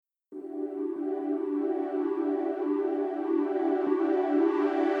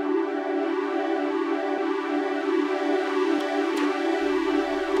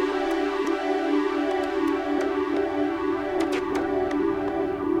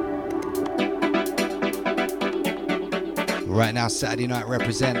Right now, Saturday Night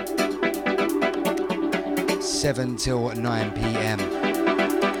Represent, 7 till 9 p.m.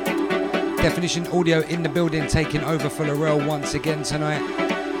 Definition Audio in the building, taking over for Laurel once again tonight.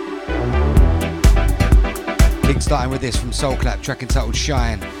 Kickstarting with this from Soul Clap, track entitled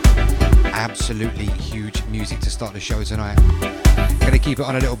Shine. Absolutely huge music to start the show tonight. Gonna keep it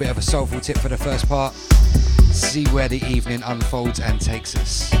on a little bit of a soulful tip for the first part. See where the evening unfolds and takes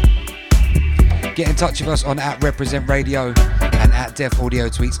us. Get in touch with us on @Represent Radio and @Def Audio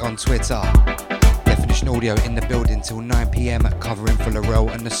Tweets on Twitter. Definition Audio in the building till 9 p.m, covering for Laurel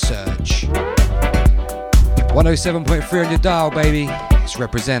and The Surge. 107.3 on your dial, baby. It's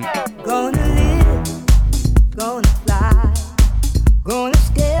Represent. Gonna live, gonna fly, gonna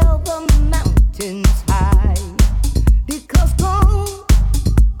scale the mountains high, because gone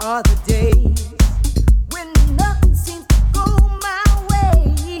are the days when nothing seems to go my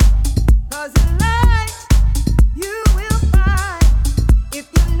way. 'Cause in life you will find, if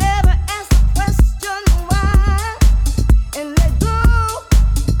you never ask the question why, and let go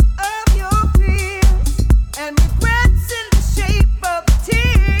of your fears and regrets in the shape of tears.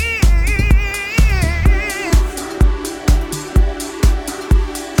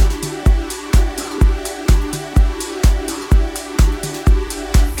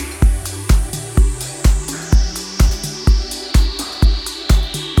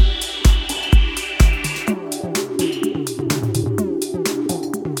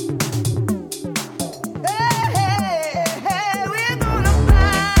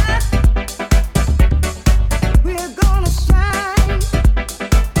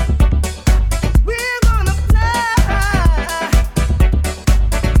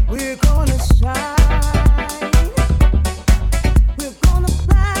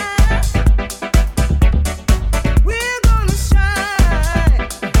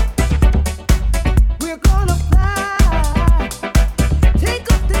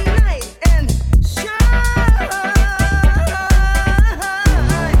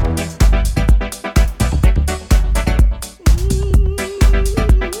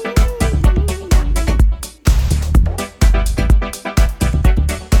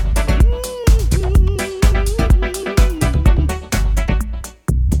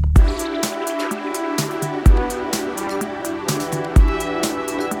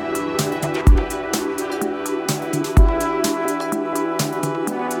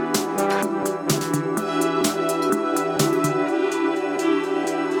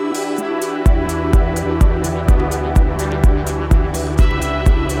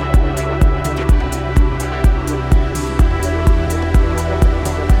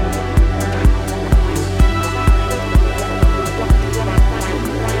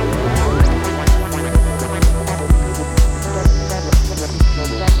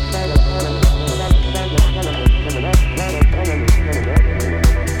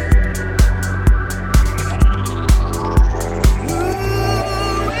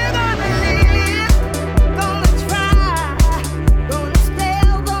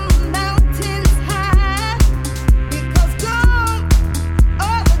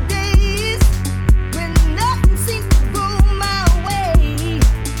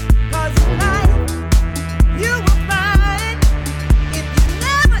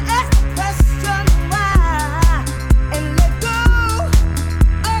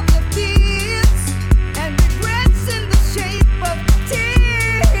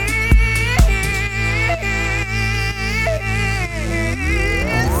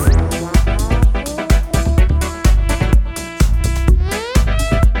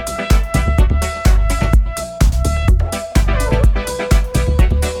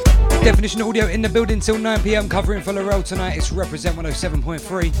 Definition Audio in the building till 9 p.m, covering for Laurel tonight. It's Represent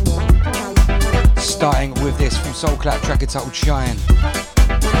 107.3. Starting with this from Soul Clap, track entitled Shine.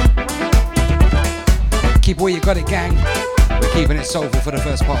 Keep where you got it, gang. We're keeping it soulful for the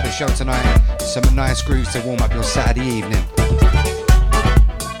first part of the show tonight. Some nice grooves to warm up your Saturday evening.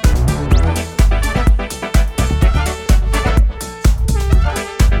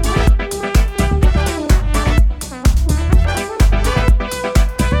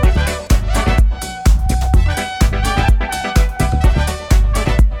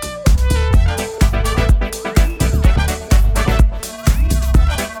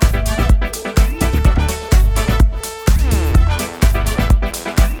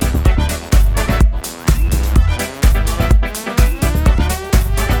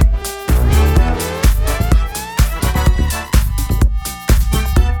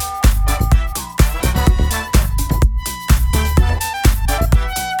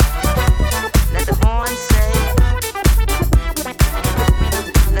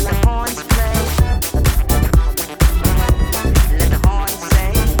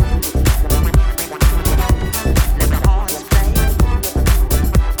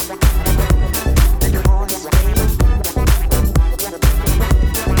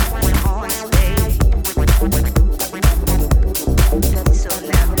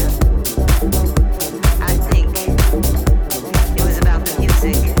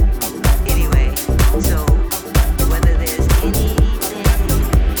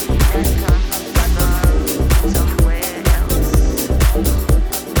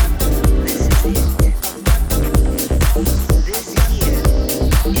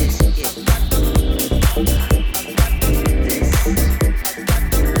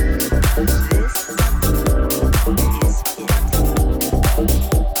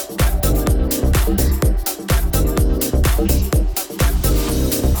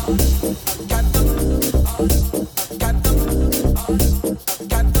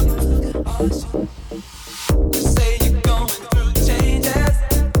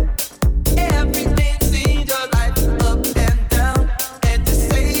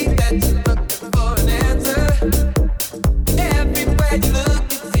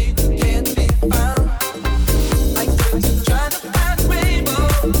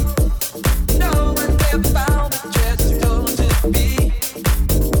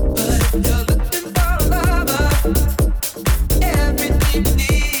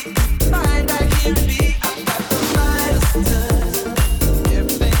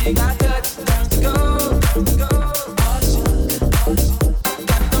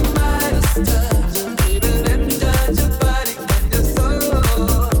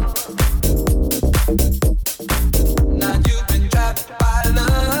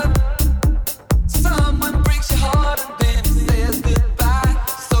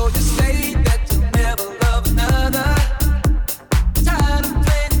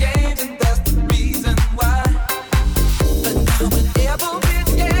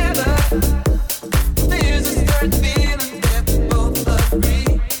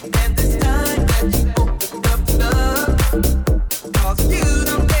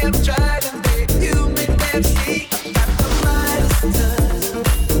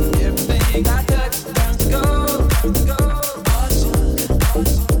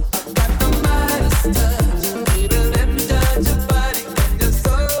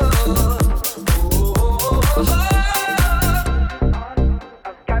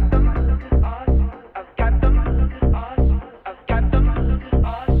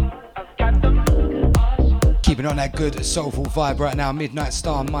 on that good soulful vibe right now. Midnight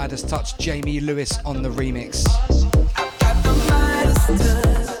Star, Midas Touch, Jamie Lewis on the remix.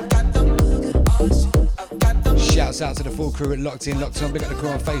 Shouts out to the full crew at Locked In, Locked On. Big up the crew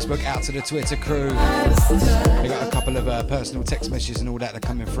on Facebook, out to the Twitter crew. We got a couple of personal text messages and all that are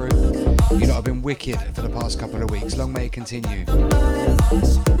coming through. You lot have been wicked for the past couple of weeks. Long may it continue.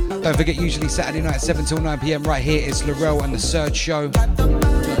 Don't forget, usually Saturday night, 7 till 9 p.m. right here is Laurel and the Surge Show.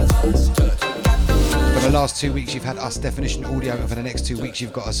 For the last 2 weeks, you've had us, Definition Audio, and for the next 2 weeks,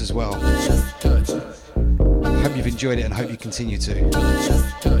 you've got us as well. Hope you've enjoyed it and hope you continue to.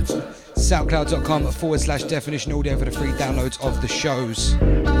 SoundCloud.com/Definition Audio for the free downloads of the shows.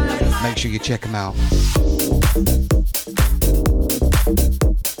 Make sure you check them out.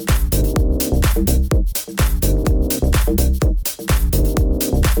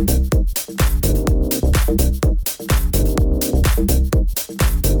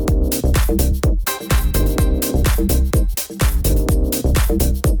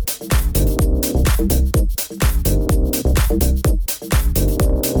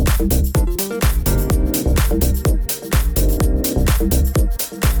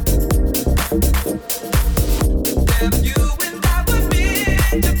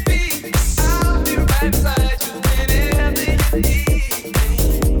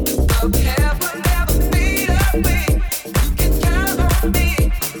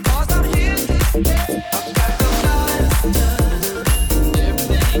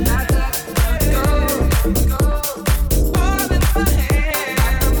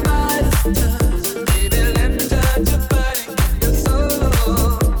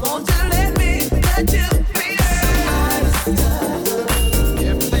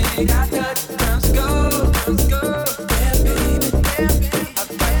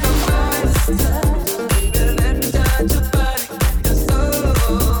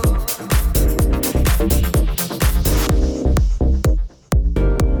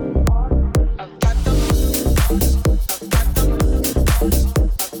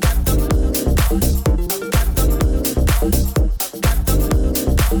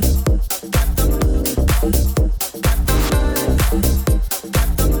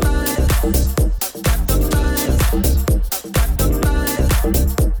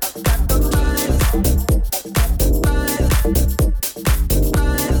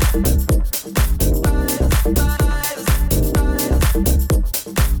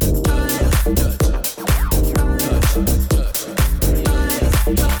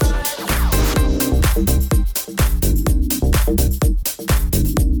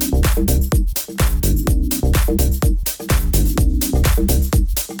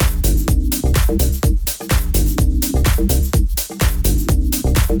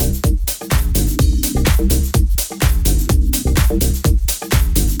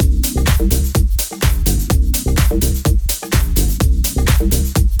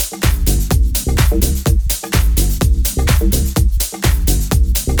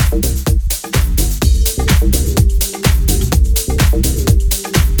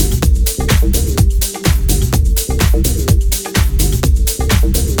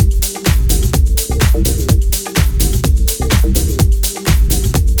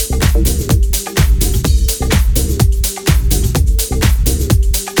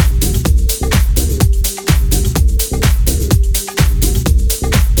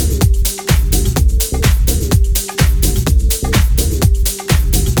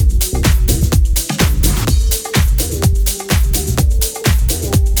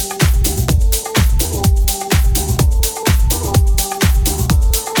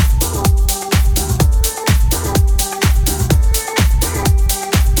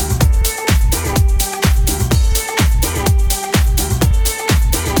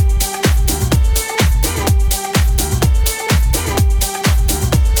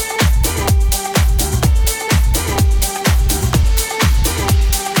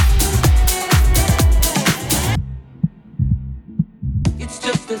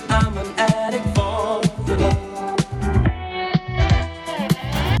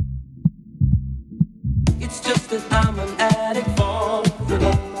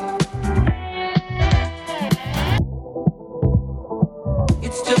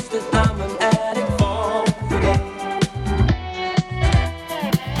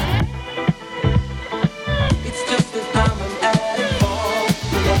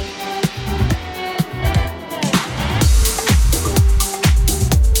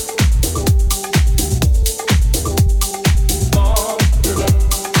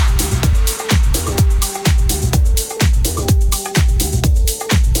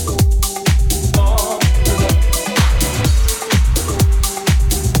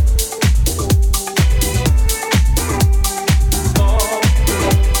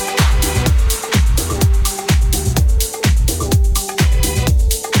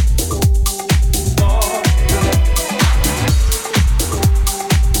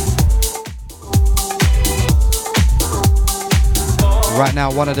 Right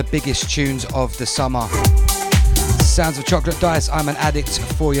now, one of the biggest tunes of the summer. Sounds of Chocolate Dice, I'm an Addict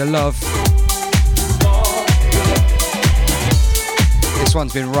for Your Love. This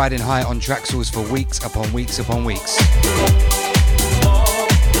one's been riding high on Traxsource for weeks upon weeks upon weeks.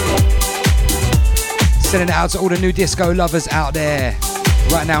 Sending it out to all the new disco lovers out there.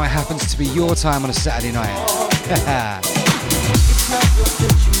 Right now it happens to be your time on a Saturday night. It's not your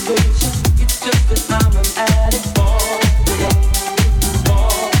situation, it's just that I'm an addict for your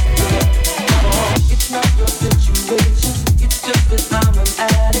love. It's not your situation, it's just that I'm an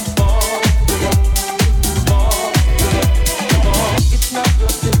addict for your love. It's not your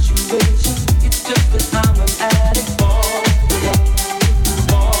situation, it's just that I'm an addict for your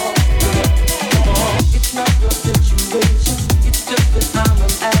love. It's not your situation, it's just that I'm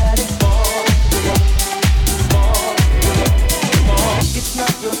an addict for your love. It's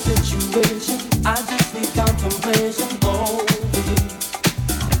not your situation, I just need contemplation over you.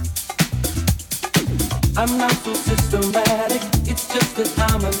 I'm not so systematic, it's just that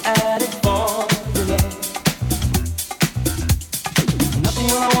I'm an addict for your love. Nothing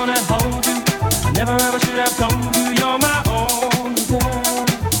I wanna hold you, I never ever should have told you you're my only girl.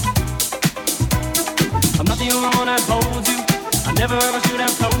 I'm not the only one that holds you, I never ever should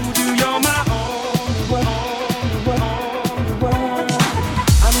have told you you're my only one.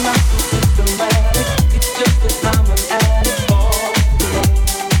 I'm not so systematic, it's just that I'm an addict for your love.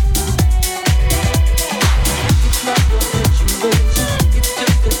 It's not your situation, it's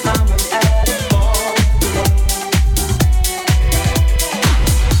just that I'm an addict for your love.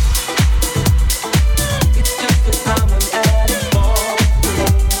 It's just that I'm an addict for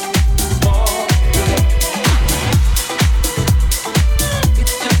your love.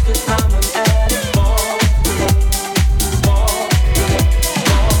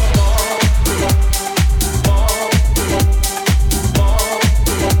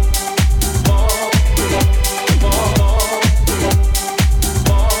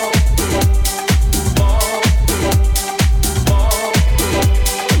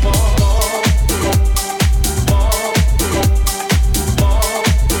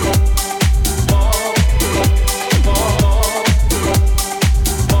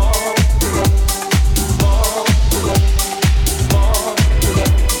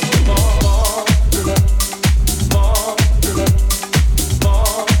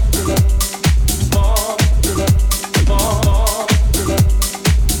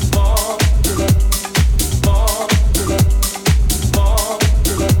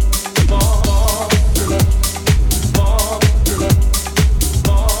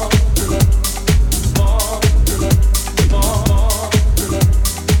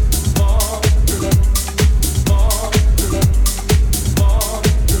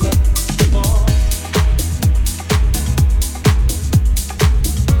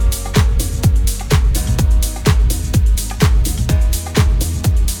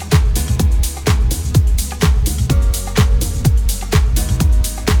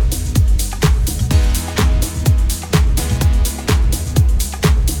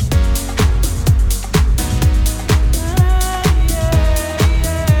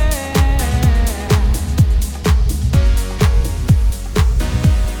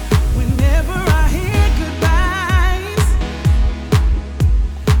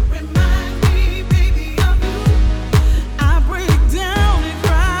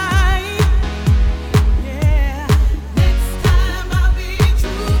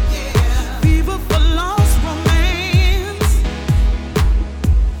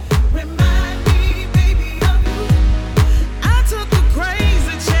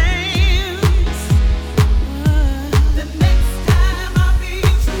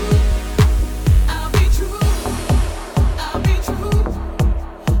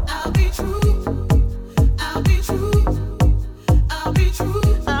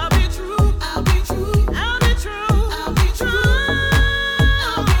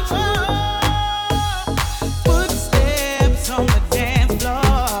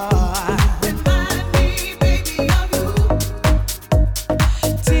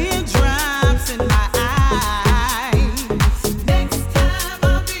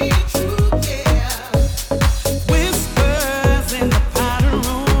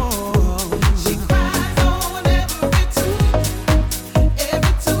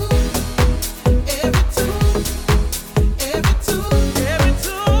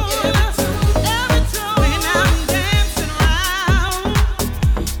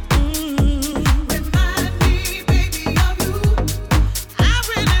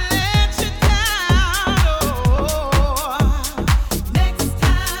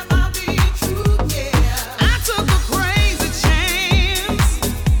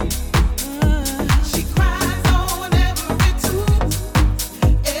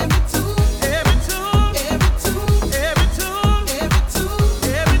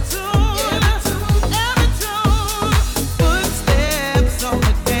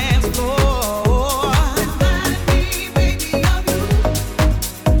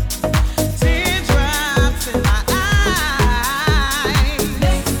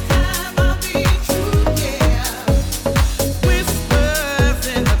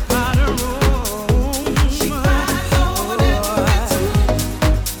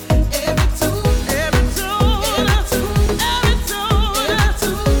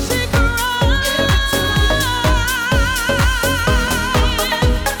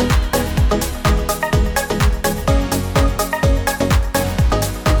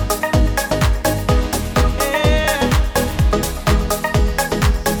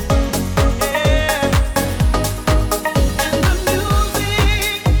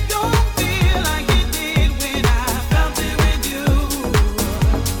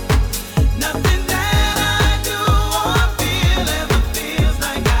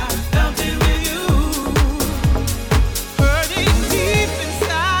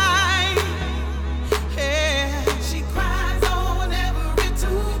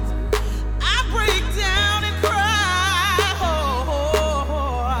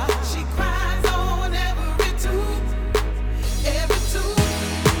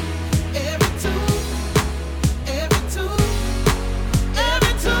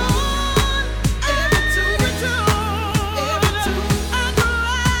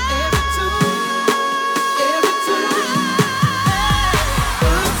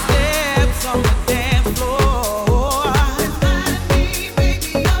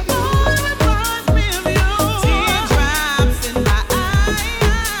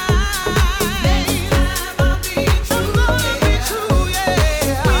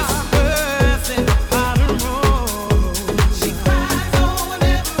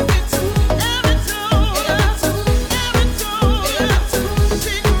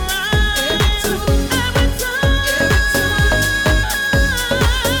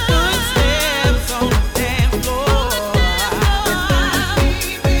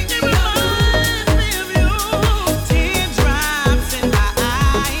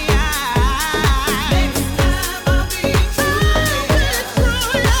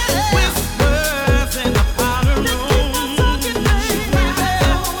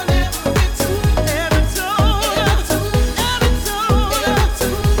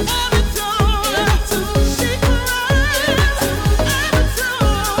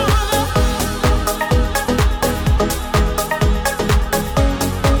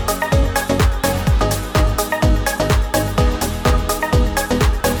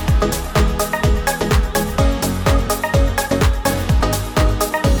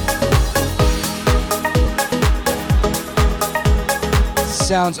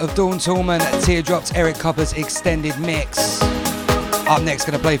 sounds of Dawn Tallman, Teardrops, Eric Copper's extended mix. Up next,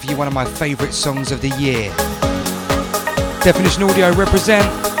 going to play for you one of my favourite songs of the year. Definition Audio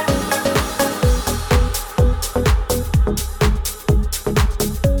represent.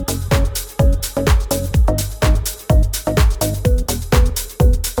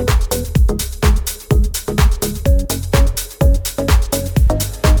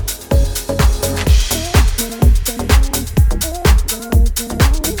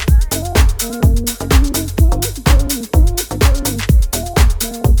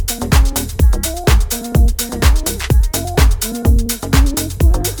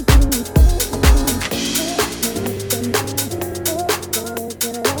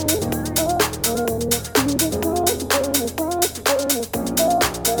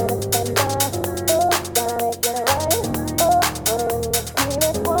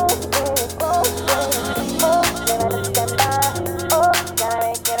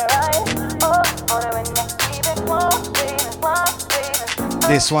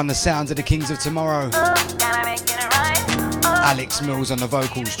 This one, the sounds of the Kings of Tomorrow. Alex Mills on the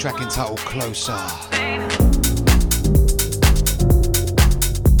vocals, track entitled Closer.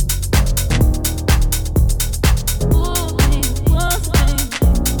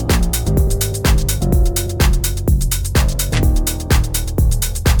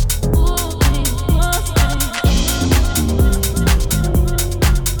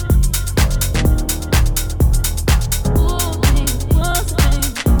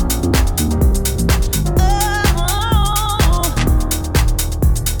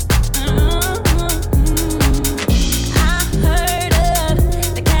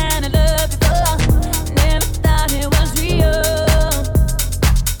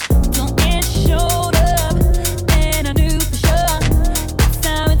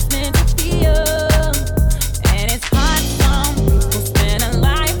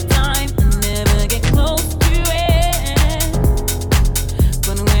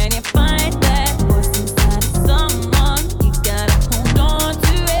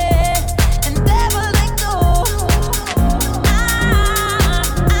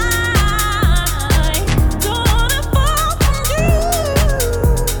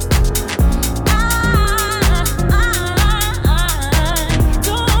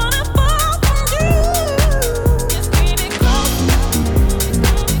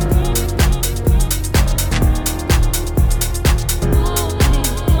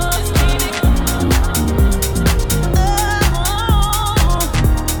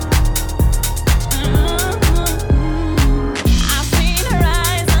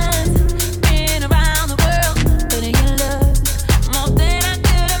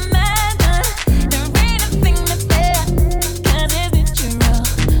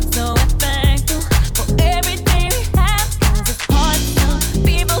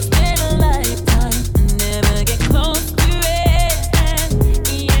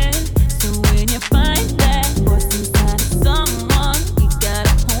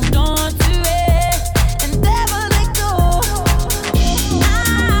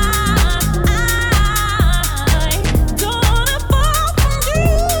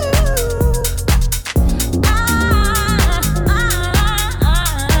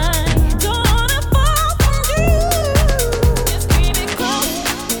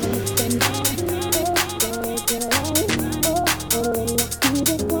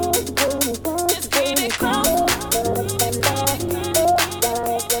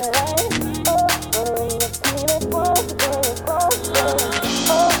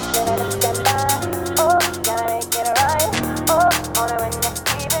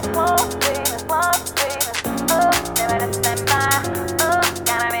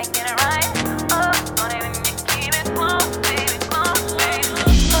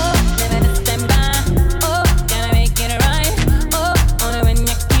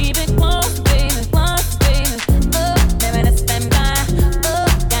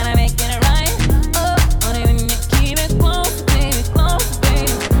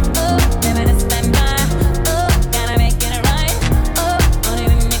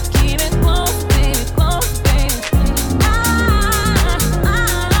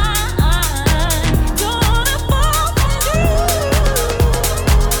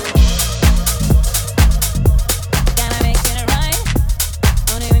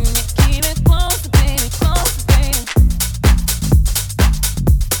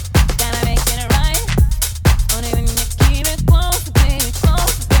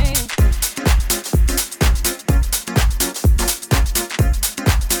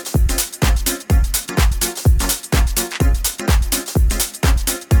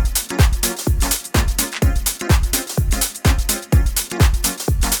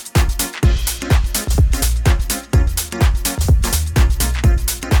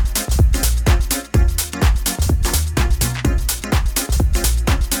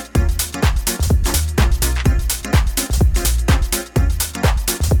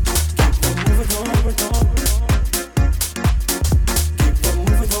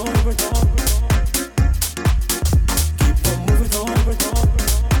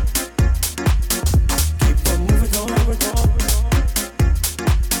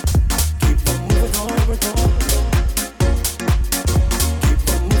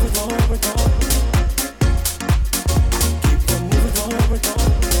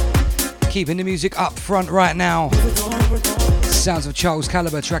 Keeping the music up front right now. Sounds of Charles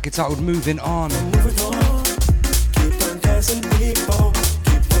Caliber, track entitled Moving On.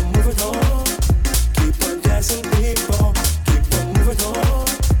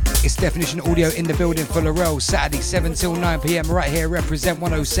 It's Definition Audio in the building for Laurel, Saturday 7 till 9 p.m. right here, represent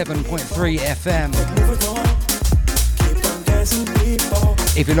 107.3 FM.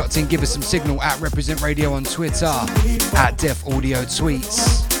 If you're locked in, give us some signal at Represent Radio on Twitter, at Def Audio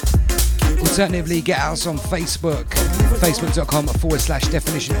Tweets. Alternatively, get us on Facebook,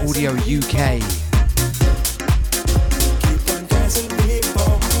 facebook.com/Definition Audio UK.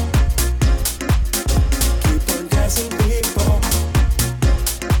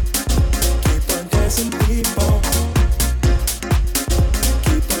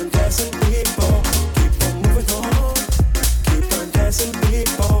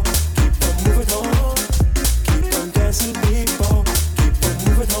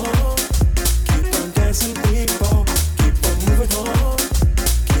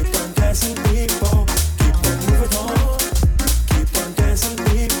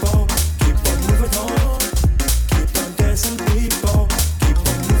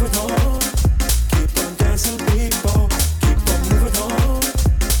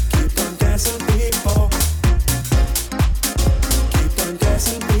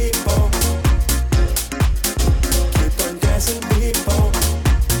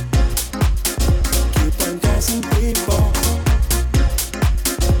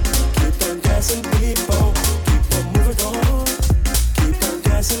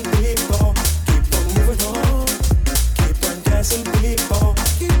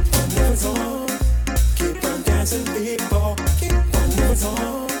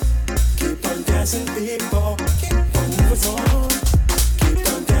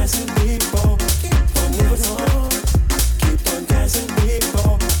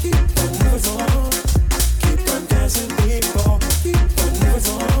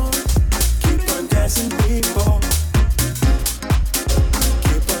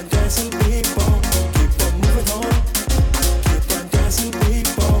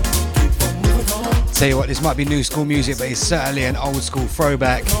 Tell you what, this might be new school music, but it's certainly an old school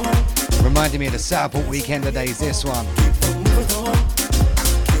throwback. Reminding me of the Southport Weekender days, this one.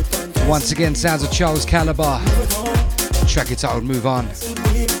 Once again, sounds of Charles Caliber. Track entitled Move On.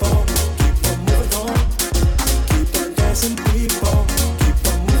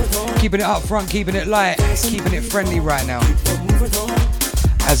 Keeping it up front, keeping it light, keeping it friendly right now.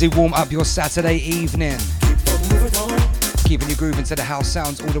 As you warm up your Saturday evening. Keeping you grooving to the house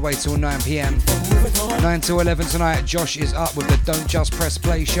sounds all the way till 9 p.m. 9 till 11 tonight, Josh is up with the Don't Just Press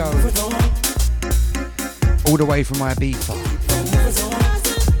Play show. All the way from Ibiza.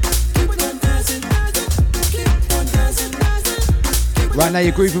 Right now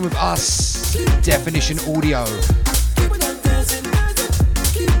you're grooving with us, Definition Audio.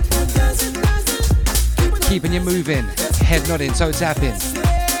 Keeping you moving, head nodding, toe tapping.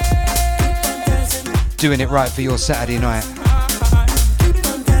 Doing it right for your Saturday night.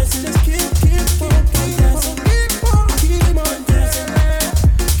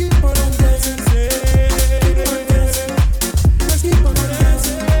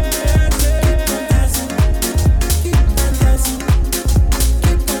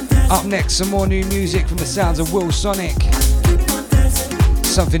 Up next, some more new music from the sounds of Will Sonic.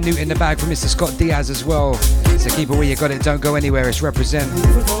 Something new in the bag from Mr. Scott Diaz as well. So keep it where you got it, don't go anywhere, it's Represent.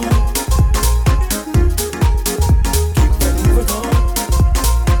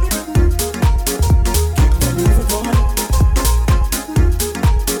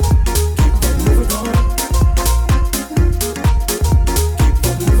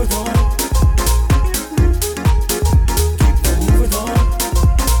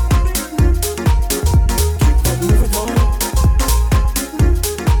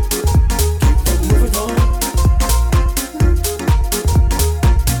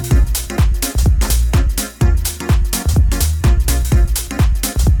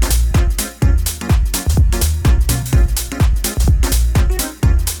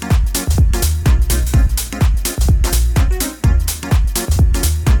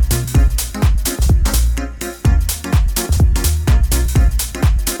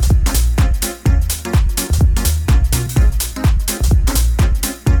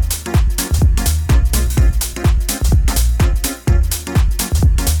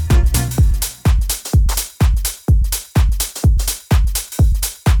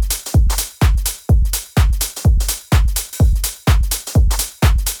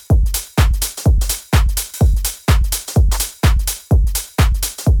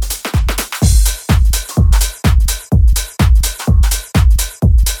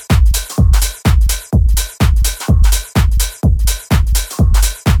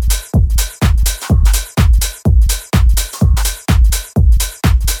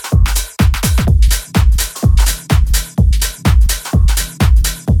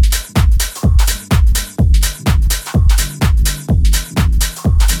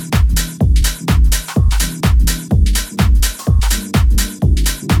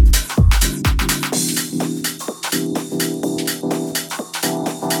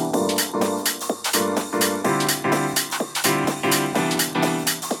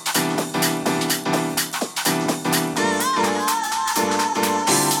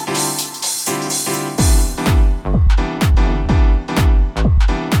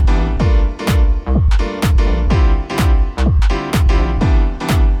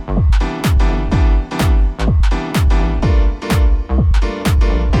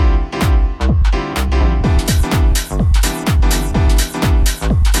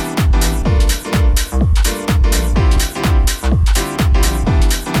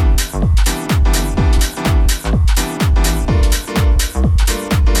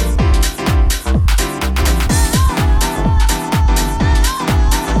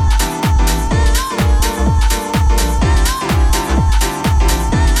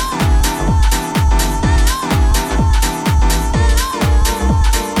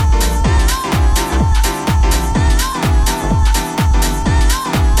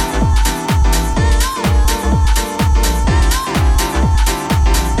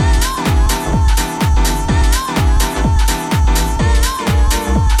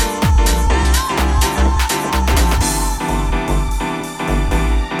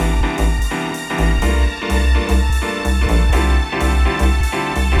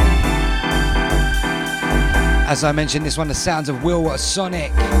 As I mentioned, this one, the sounds of Will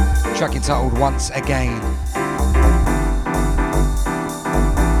Sonic, track entitled Once Again.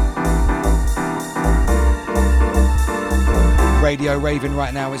 Radio raving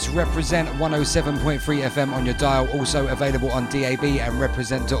right now. It's Represent 107.3 FM on your dial, also available on DAB and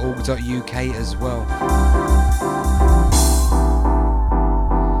represent.org.uk as well.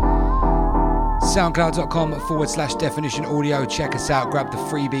 SoundCloud.com/Definition Audio. Check us out, grab the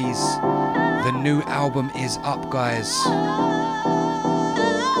freebies. The new album is up, guys.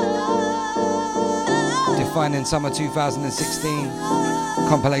 Defining Summer 2016.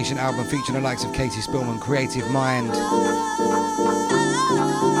 Compilation album featuring the likes of Katie Spillman, Creative Mind,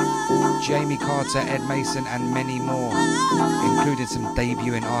 Jamie Carter, Ed Mason and many more, including some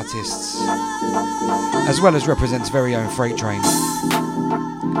debuting artists, as well as Represent's very own Freight Train.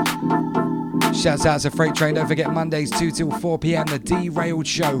 Shouts out to Freight Train. Don't forget Mondays 2 till 4 p.m. the Derailed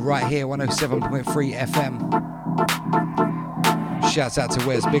Show right here 107.3 FM. Shouts out to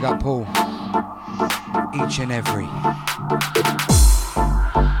Wes, big up Paul, each and every.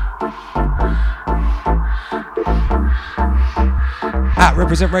 At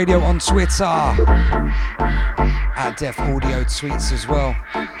Represent Radio on Twitter, at Def Audio tweets as well.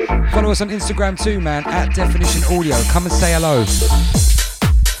 Follow us on Instagram too, man, at Definition Audio. Come and say hello.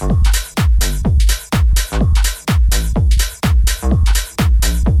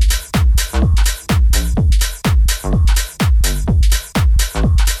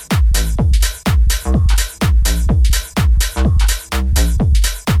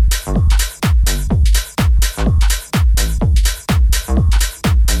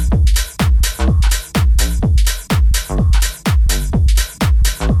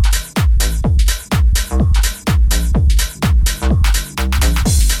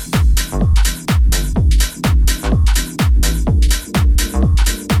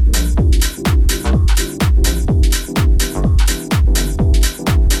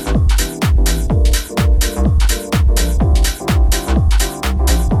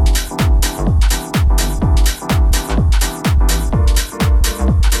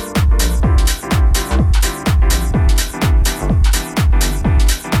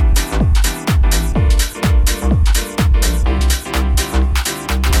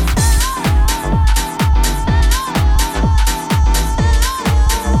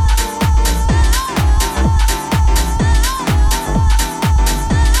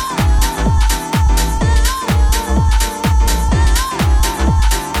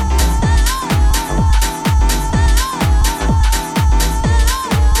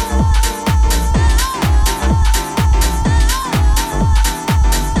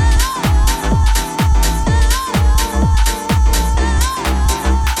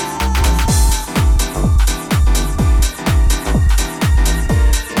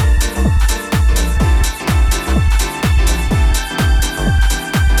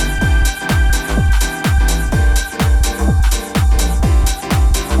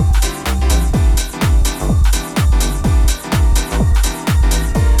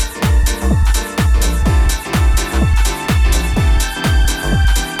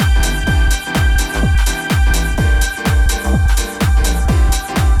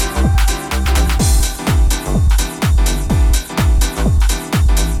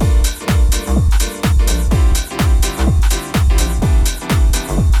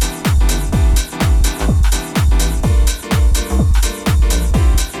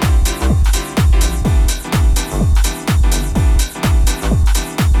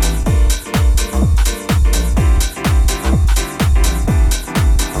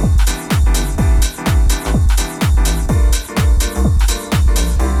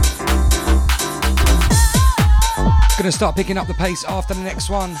 Gonna start picking up the pace after the next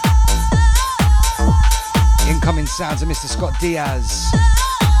one. Incoming sounds of Mr. Scott Diaz.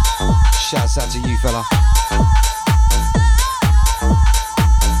 Shouts out to you, fella.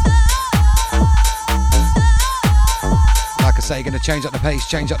 Like I say, gonna change up the pace,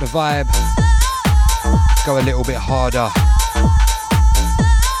 change up the vibe. Go a little bit harder.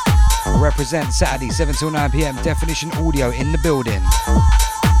 Represent Saturday, 7 till 9 p.m. Definition Audio in the building.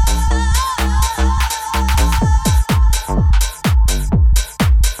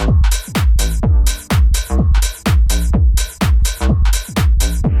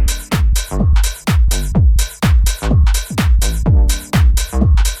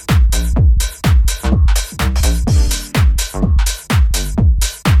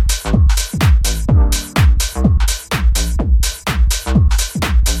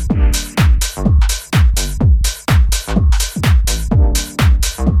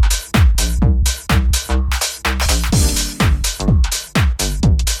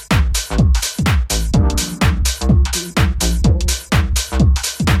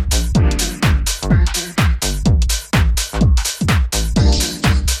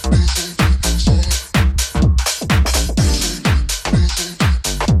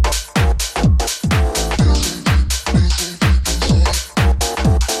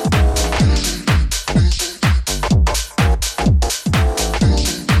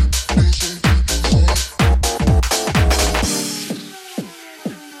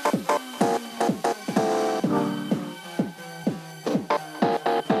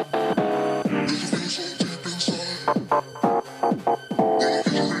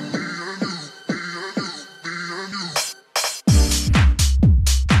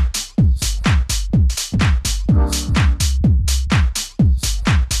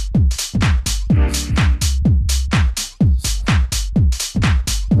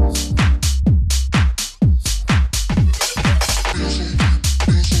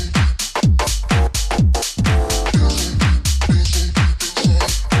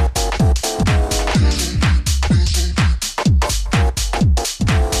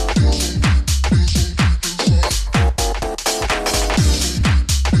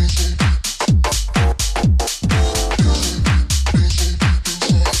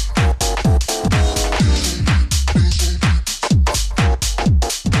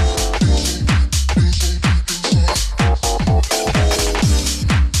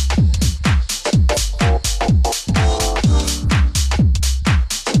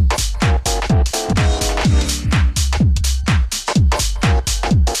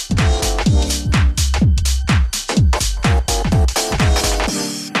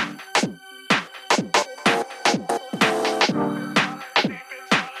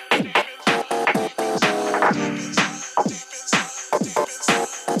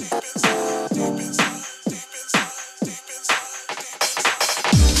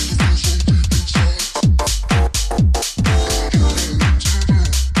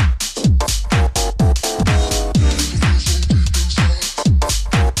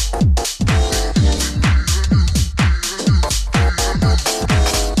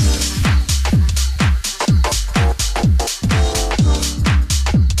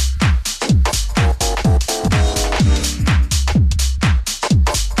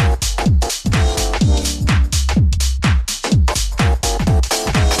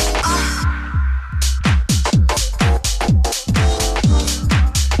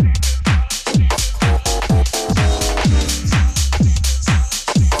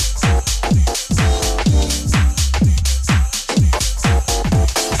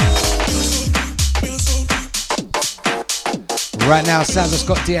 Right now, sounds of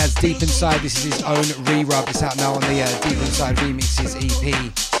Scott Diaz, Deep Inside. This is his own re-rub. It's out now on the Deep Inside Remixes EP,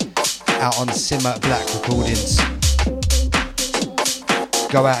 out on Simmer Black Recordings.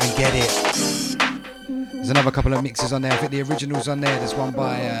 Go out and get it. There's another couple of mixes on there. I think the original's on there. There's one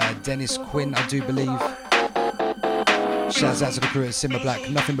by Dennis Quinn, I do believe. Shouts out to the crew at Simmer Black.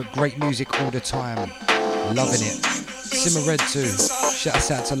 Nothing but great music all the time. Loving it. Simmer Red too. Shouts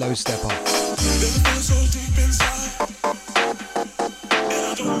out to Low Stepper.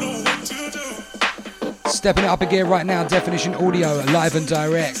 Stepping it up a gear right now, Definition Audio, live and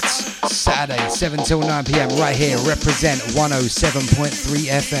direct. Saturday, 7 till 9 p.m. right here. Represent 107.3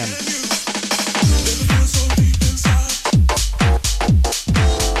 FM.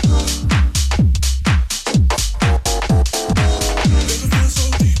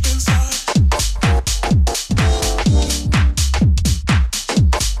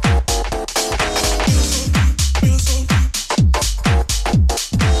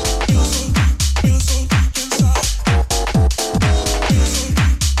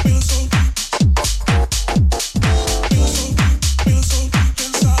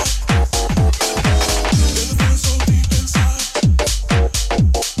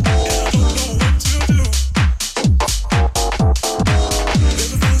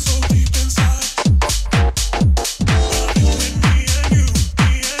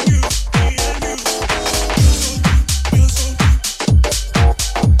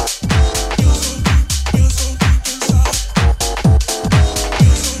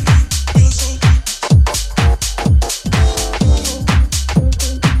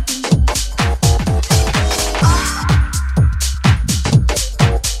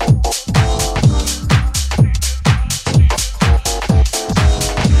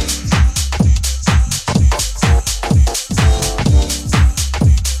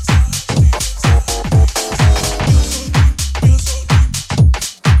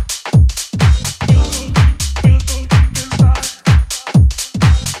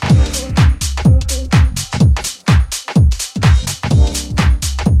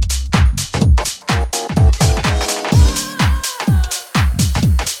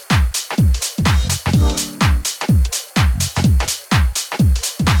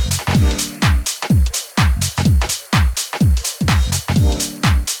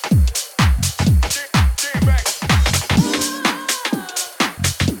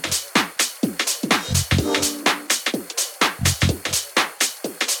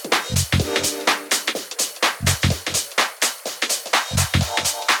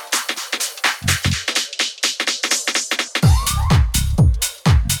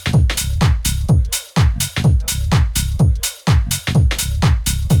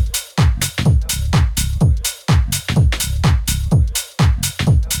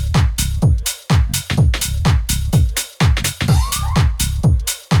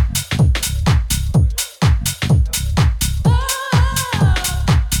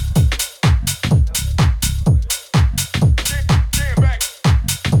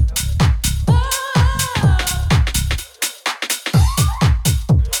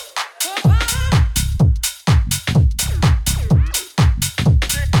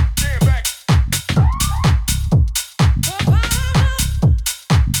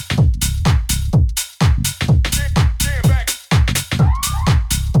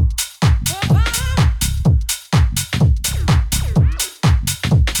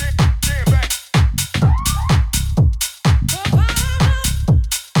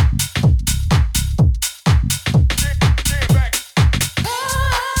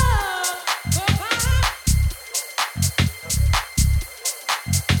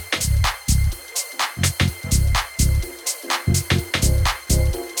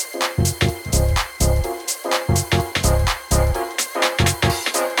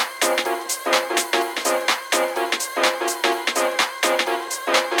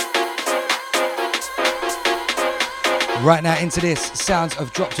 Right now into this, sounds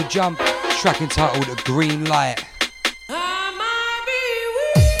of Drop to Jump, track entitled Green Light.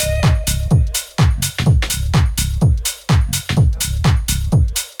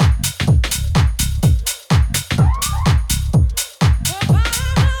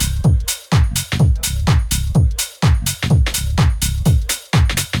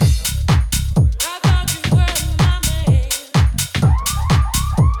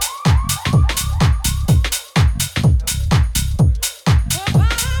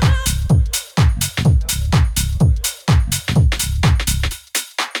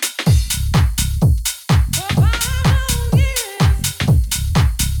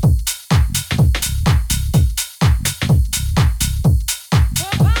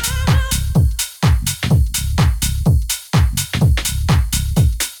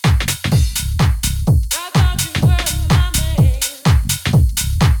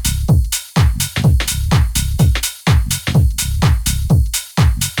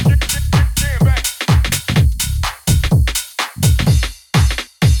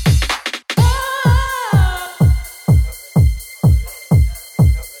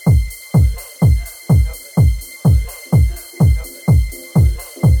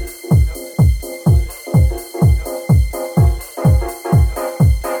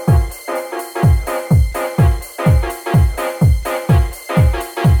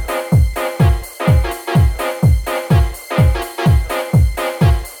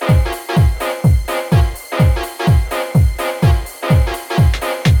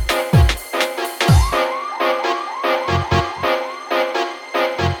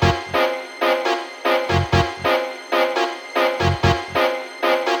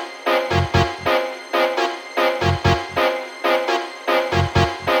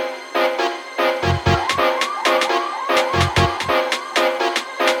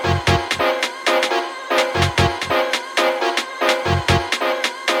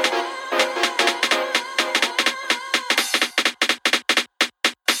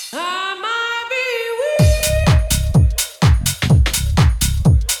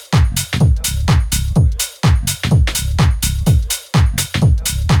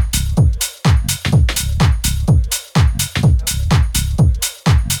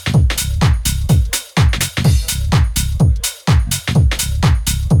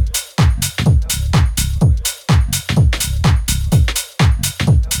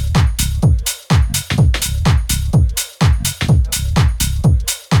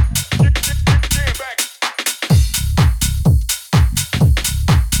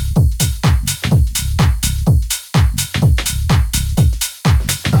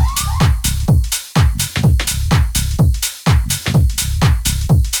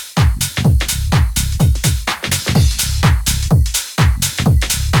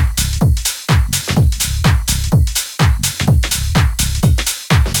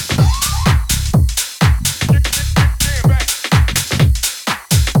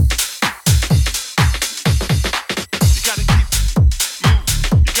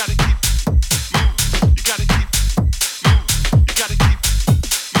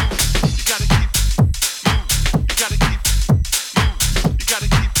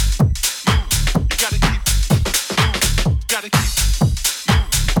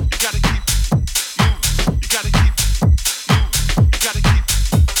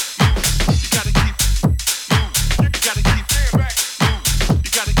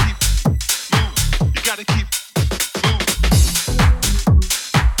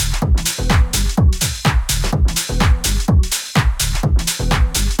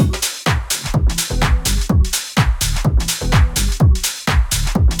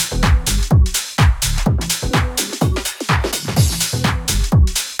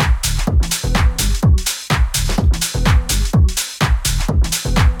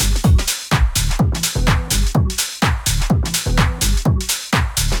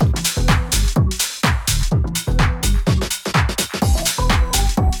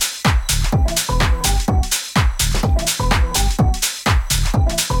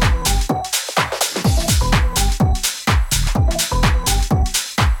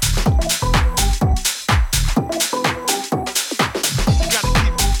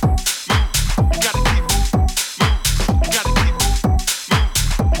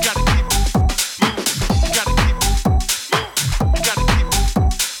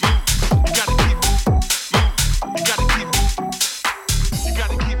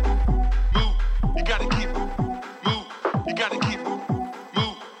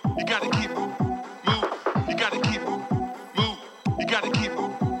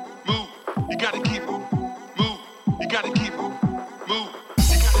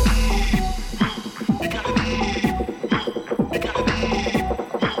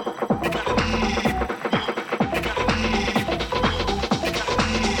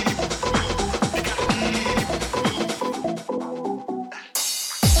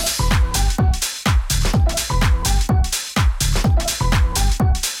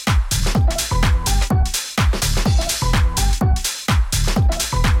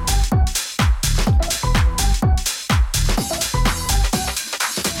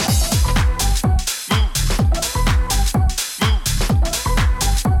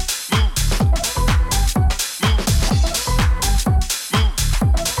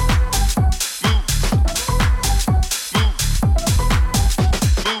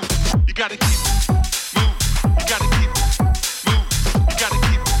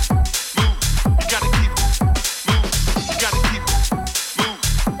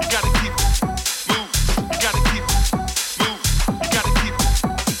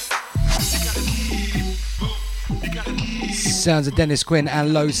 Sounds of Dennis Quinn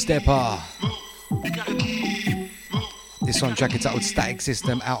and Low Stepper. This one track entitled Static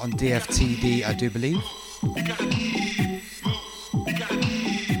System, out on DFTD, I do believe.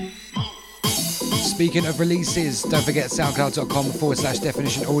 Speaking of releases, don't forget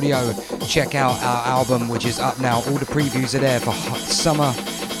soundcloud.com/definition audio. Check out our album, which is up now. All the previews are there for summer,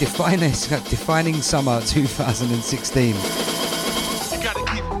 defining summer 2016.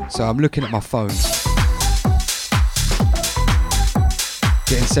 So I'm looking at my phone,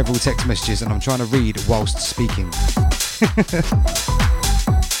 getting several text messages, and I'm trying to read whilst speaking.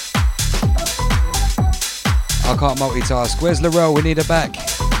 I can't multitask. Where's Laurel? We need her back.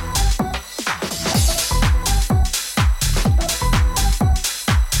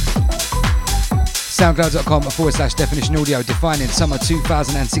 SoundCloud.com/definition audio, defining summer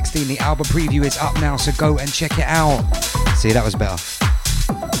 2016. The album preview is up now, so go and check it out. See, that was better.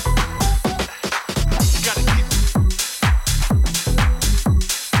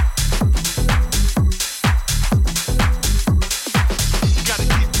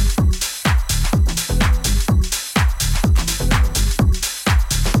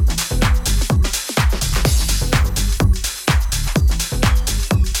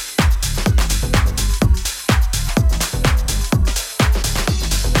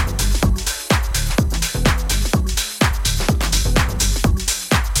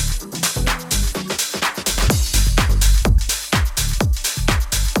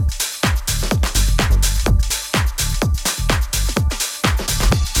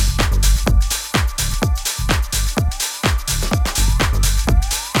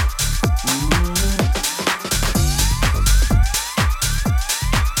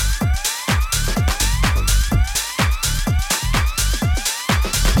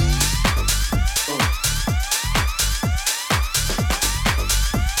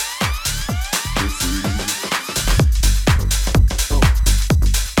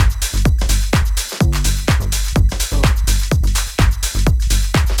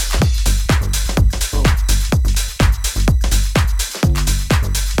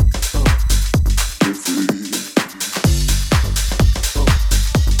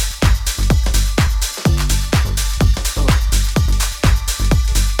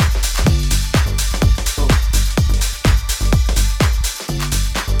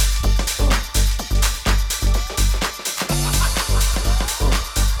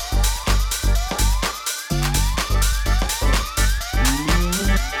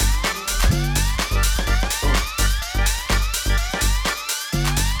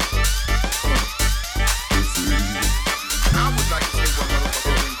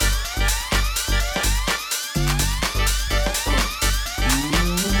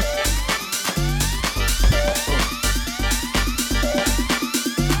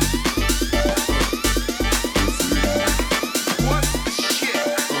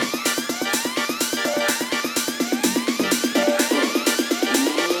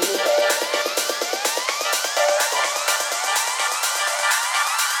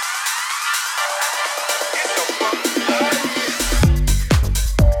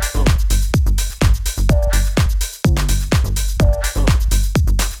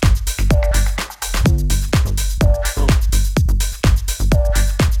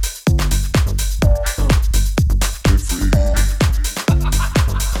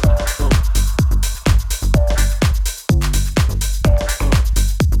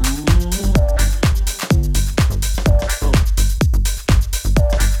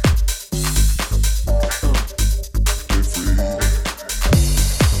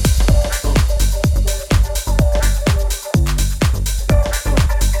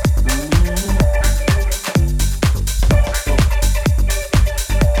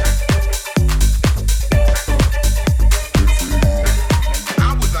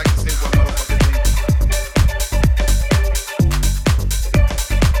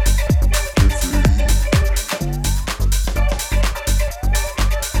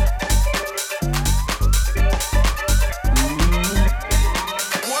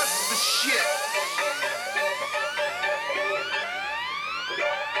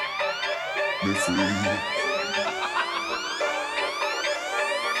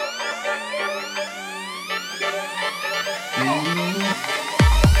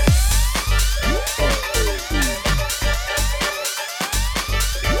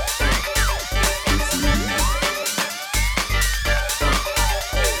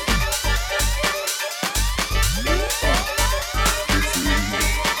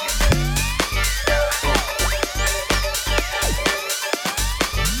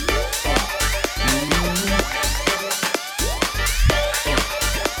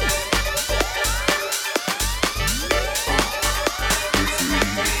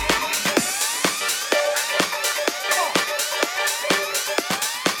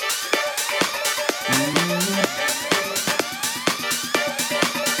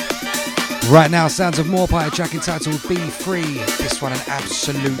 Right now, sounds of Morpie, a track entitled Be Free. This one an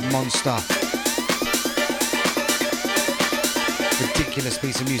absolute monster. Ridiculous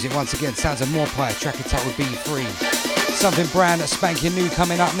piece of music. Once again, sounds of Morpie, a track entitled Be Free. Something brand spanking new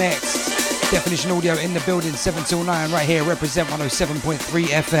coming up next. Definition Audio in the building, 7 till 9, right here. Represent 107.3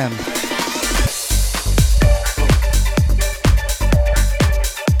 FM.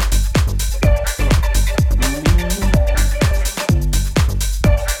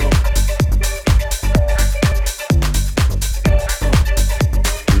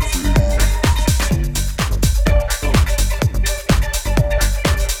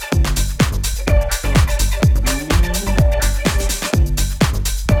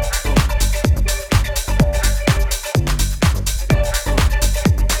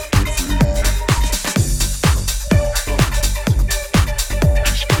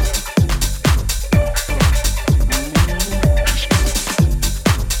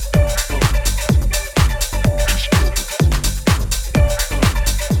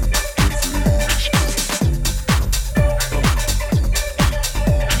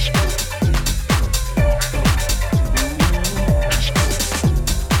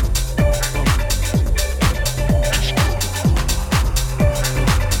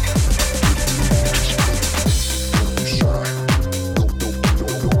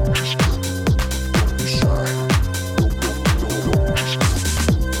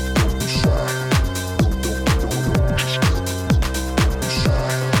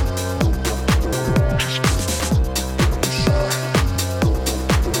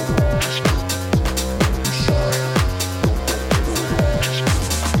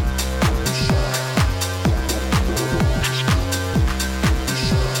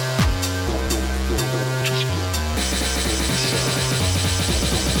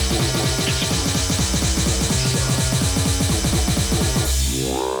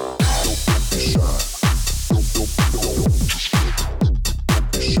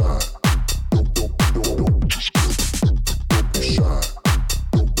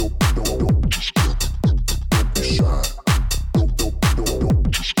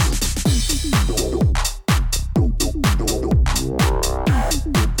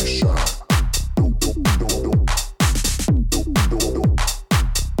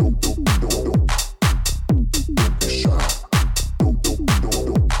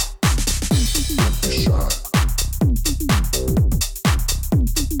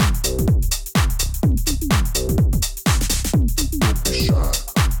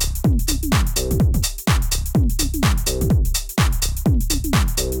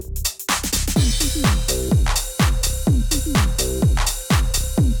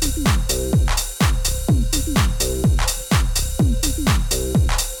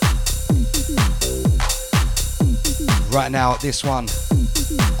 Right now, this one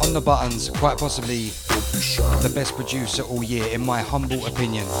on the buttons, quite possibly the best producer all year, in my humble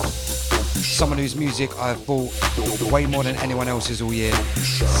opinion. Someone whose music I've bought way more than anyone else's all year.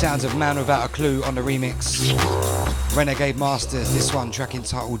 Sounds of Man Without a Clue on the remix. Renegade Masters, this one, track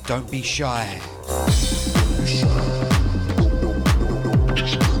entitled Don't Be Shy.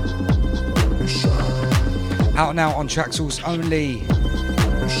 Out now on Traxsource only.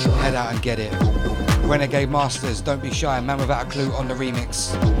 Head out and get it. Renegade Masters, Don't Be Shy, Man Without a Clue on the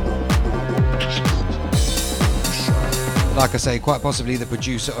remix. Like I say, quite possibly the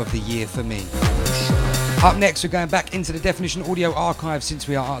producer of the year for me. Up next, we're going back into the Definition Audio archive since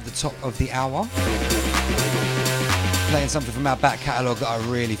we are at the top of the hour. Playing something from our back catalogue that I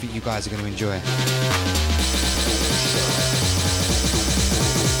really think you guys are going to enjoy.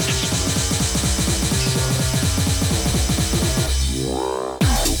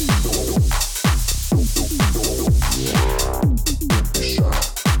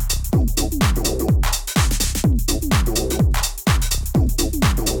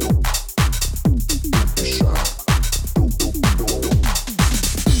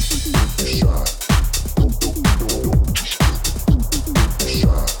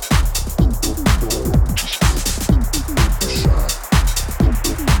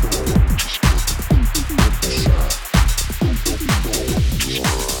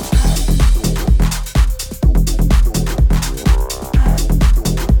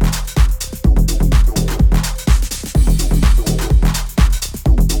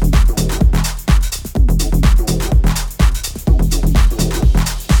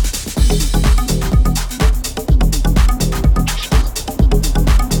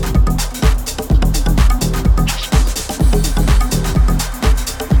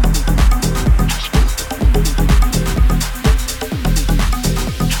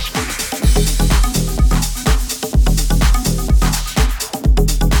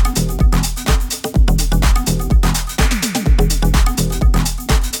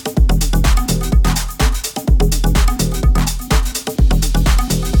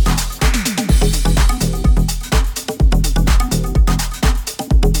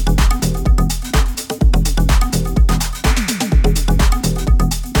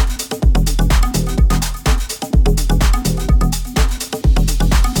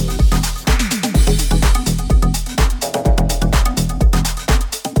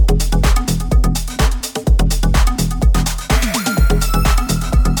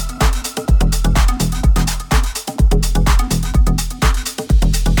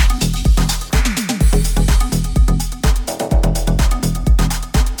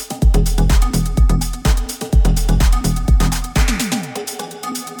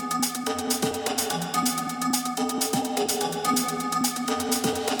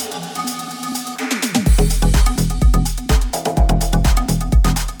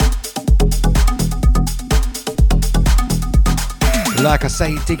 like I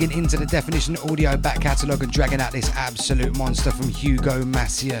say, digging into the Definition Audio back catalogue and dragging out this absolute monster from Hugo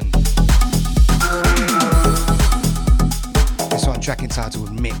Massian. This one track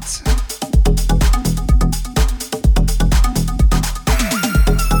entitled Mit.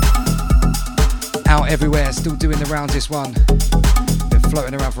 Out everywhere, still doing the rounds this one. Been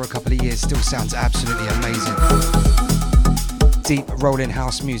floating around for a couple of years, still sounds absolutely amazing. Deep rolling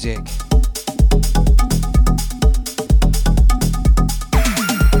house music.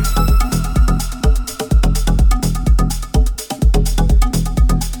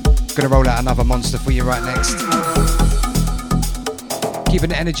 Gonna roll out another monster for you right next. Keeping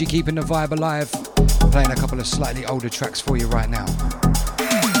the energy, keeping the vibe alive. Playing a couple of slightly older tracks for you right now.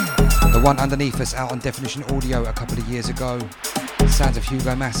 The one underneath us out on Definition Audio a couple of years ago. Sounds of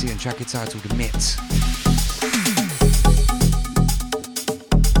Hugo Massian, track entitled Mit.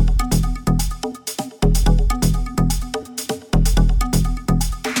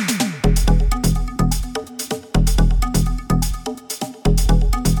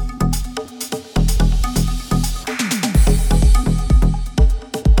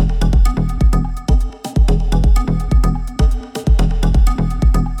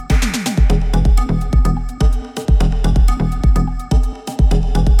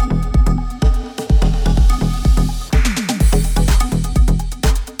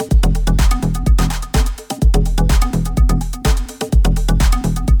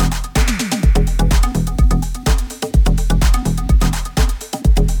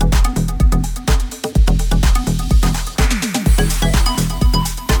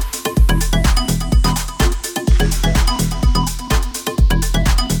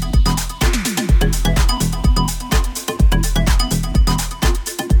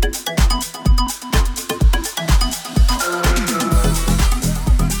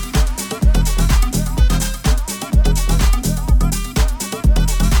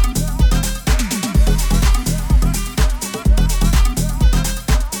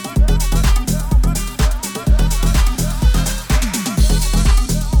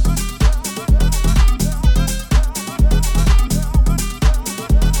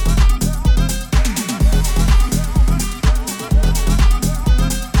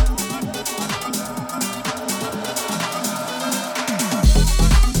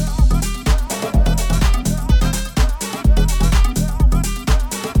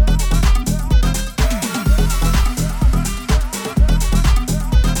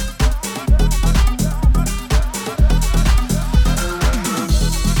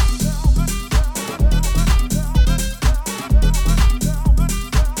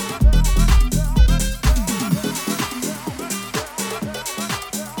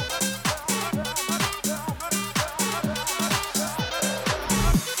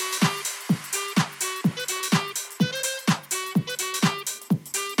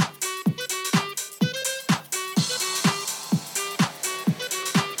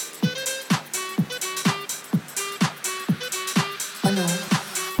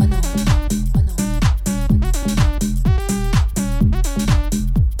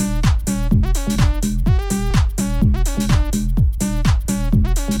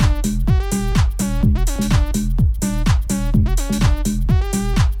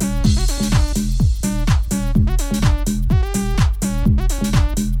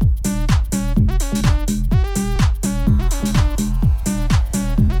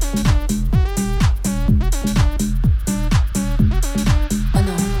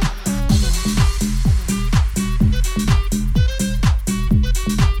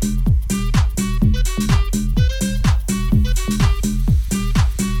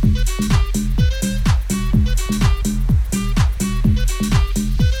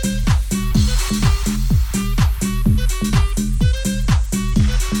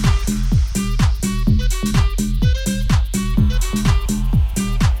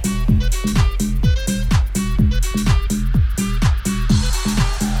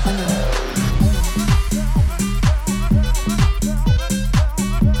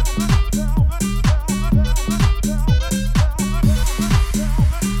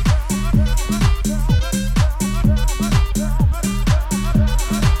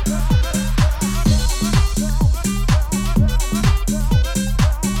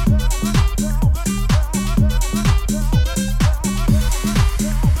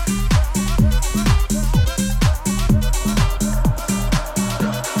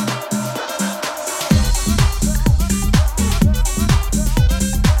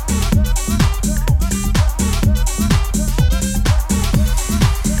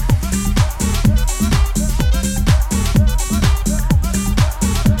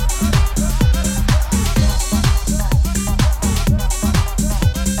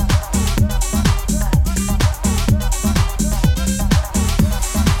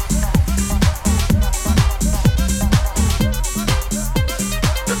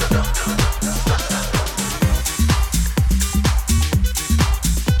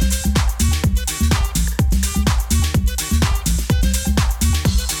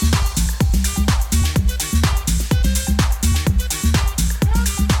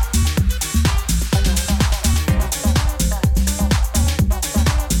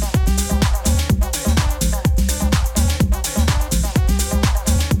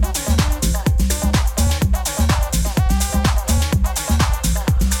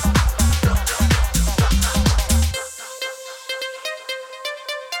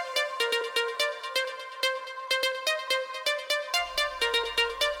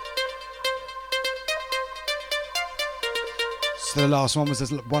 So the last one was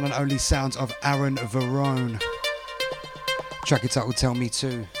the one and only sounds of Aaron Verone. Track entitled Tell Me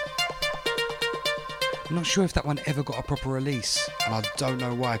Too. I'm not sure if that one ever got a proper release, and I don't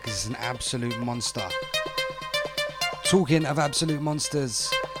know why, because it's an absolute monster. Talking of absolute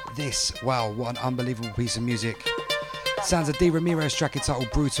monsters, this, wow, what an unbelievable piece of music. Sounds of D. Ramirez, track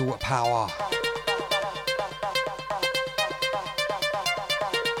entitled Brutal Power.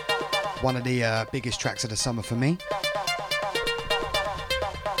 One of the biggest tracks of the summer for me.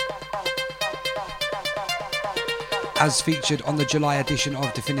 As featured on the July edition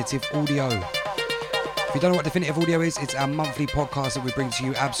of Definitive Audio. If you don't know what Definitive Audio is, it's our monthly podcast that we bring to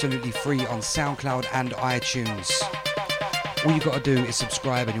you absolutely free on SoundCloud and iTunes. All you got to do is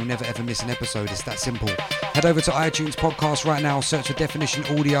subscribe and you'll never ever miss an episode. It's that simple. Head over to iTunes podcast right now, search for Definition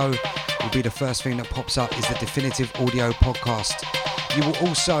Audio. Will be the first thing that pops up is the Definitive Audio podcast. You will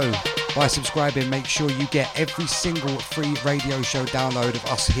also, by subscribing, make sure you get every single free radio show download of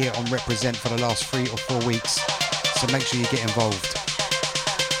us here on Represent for the last 3 or 4 weeks. So make sure you get involved.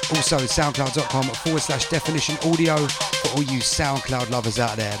 Also, soundcloud.com/Definition Audio for all you SoundCloud lovers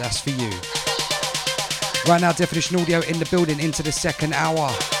out there. That's for you. Right now, Definition Audio in the building into the second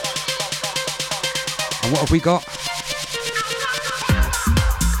hour. And what have we got?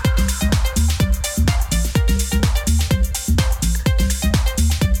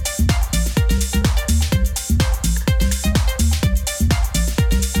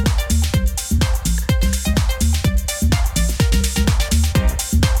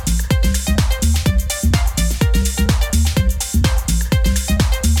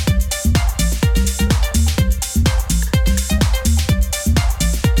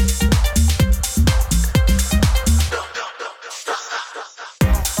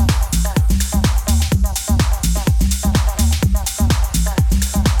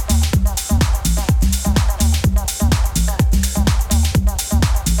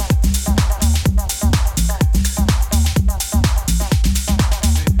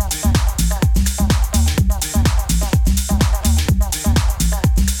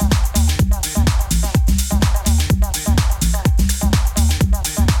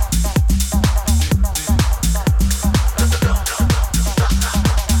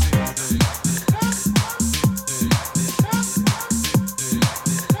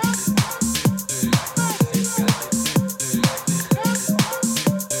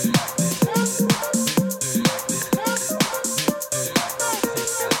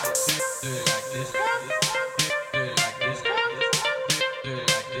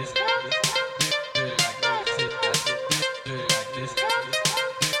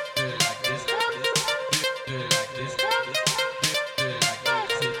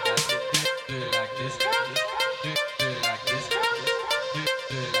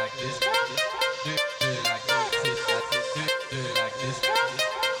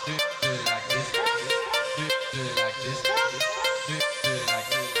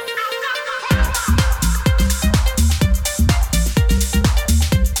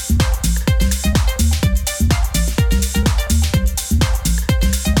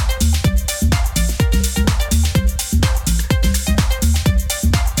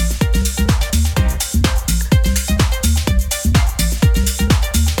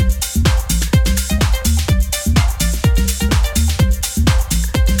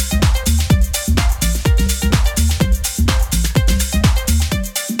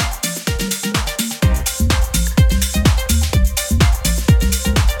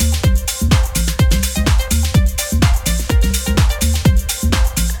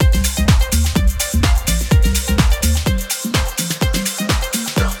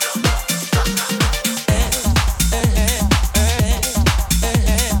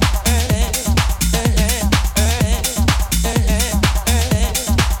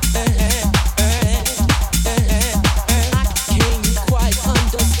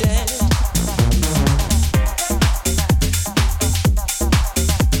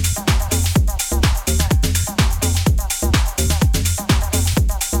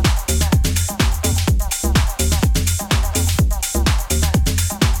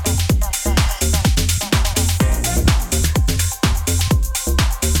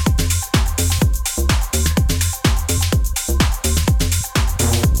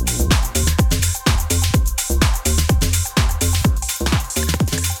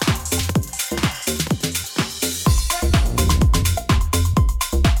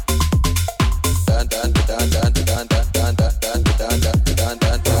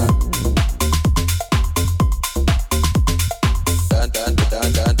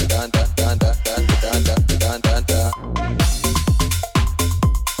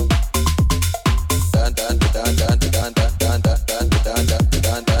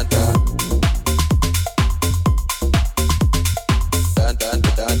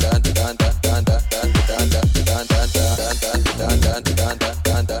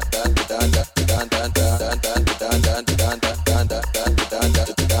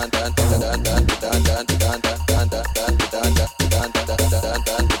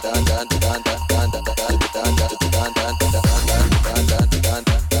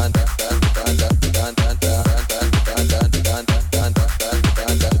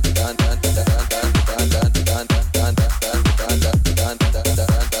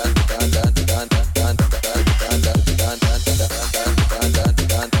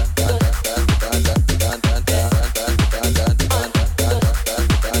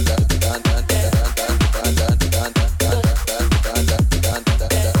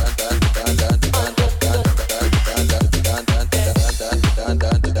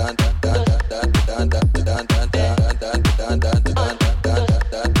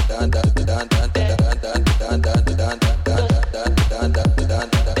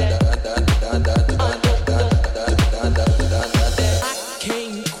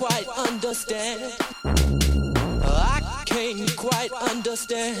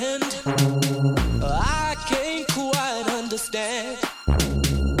 understand. I can't quite understand.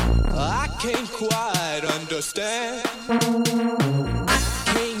 I can't quite understand. I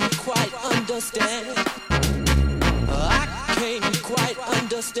can't quite understand. I can't quite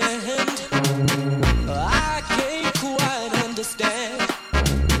understand. I can't quite understand.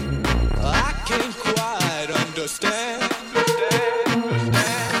 I can't quite understand.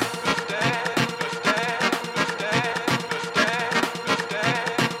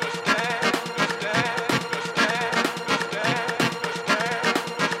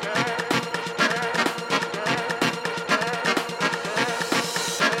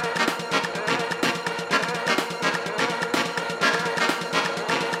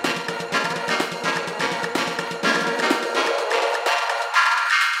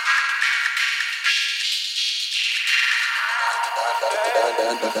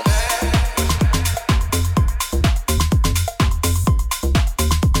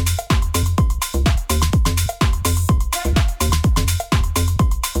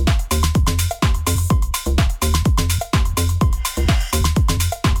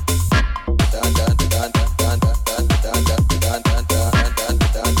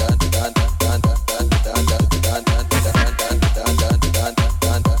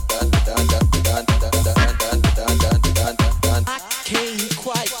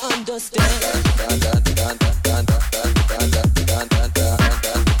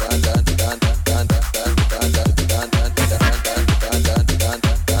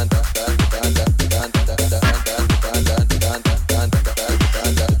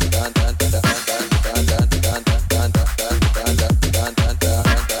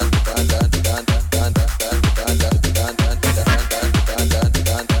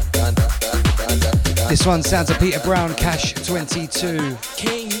 This one sounds of Peter Brown, Cash 22.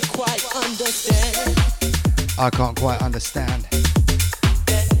 Can you quite understand? I can't quite understand.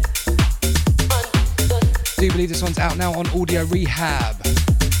 Do you believe this one's out now on Audio Rehab?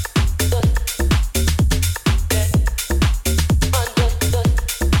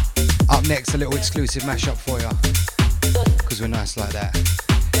 Up next, a little exclusive mashup for you, because we're nice like that.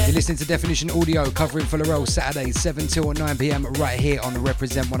 You're listening to Definition Audio, covering Fuller Roll Saturdays 7 till 9 PM right here on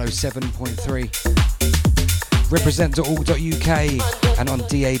Represent 107.3. Represent.org.uk and on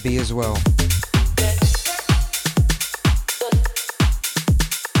DAB as well.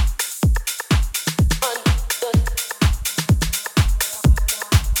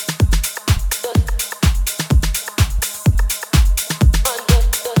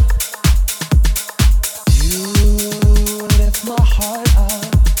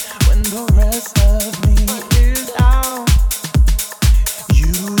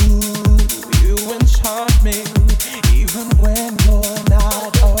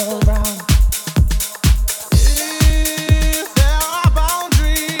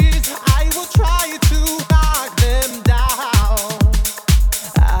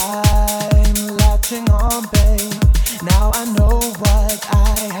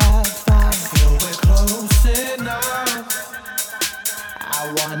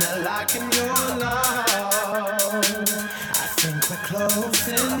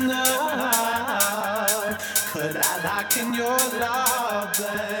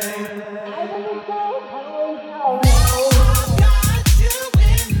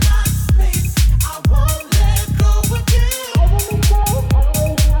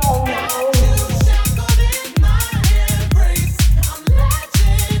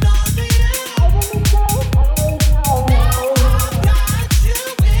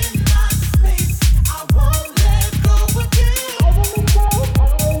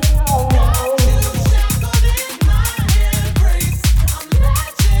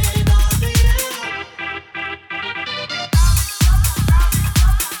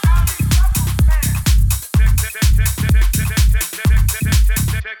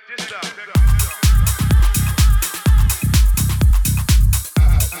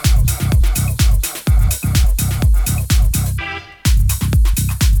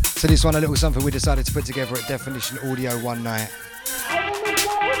 So this one, a little something we decided to put together at Definition Audio one night.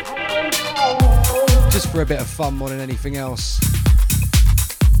 Just for a bit of fun more than anything else.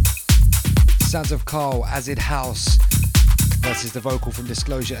 Sounds of Carl, Acid House, versus the vocal from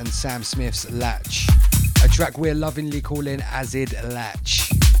Disclosure and Sam Smith's Latch. A track we're lovingly calling Acid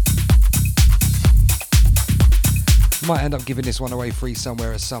Latch. Might end up giving this one away free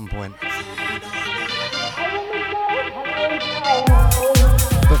somewhere at some point.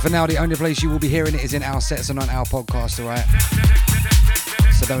 But for now, the only place you will be hearing it is in our sets and on our podcast, alright?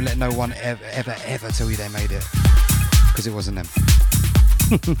 So don't let no one ever tell you they made it, because it wasn't them.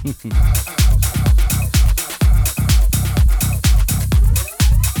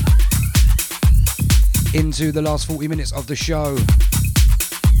 into the last 40 minutes of the show.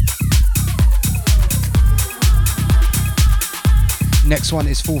 Next one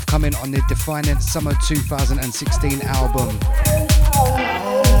is forthcoming on the Defining Summer 2016 album.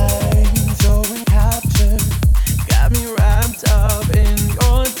 Got me wrapped up in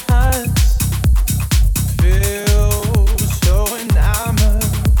your touch. Feel so enamored.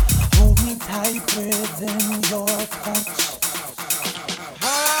 Hold me tight within your clutch.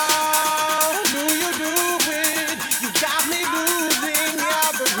 How do you do it? You got me losing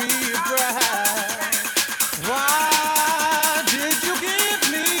every breath. Why did you give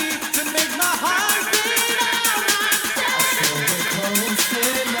me to make my heart beat out myself? I feel it close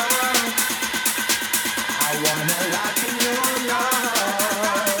enough. I wanna lock in your love.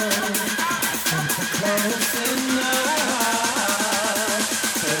 I think we're close enough.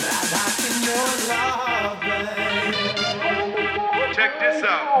 But I lock in your love, babe. Check this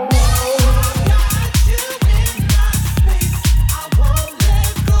out.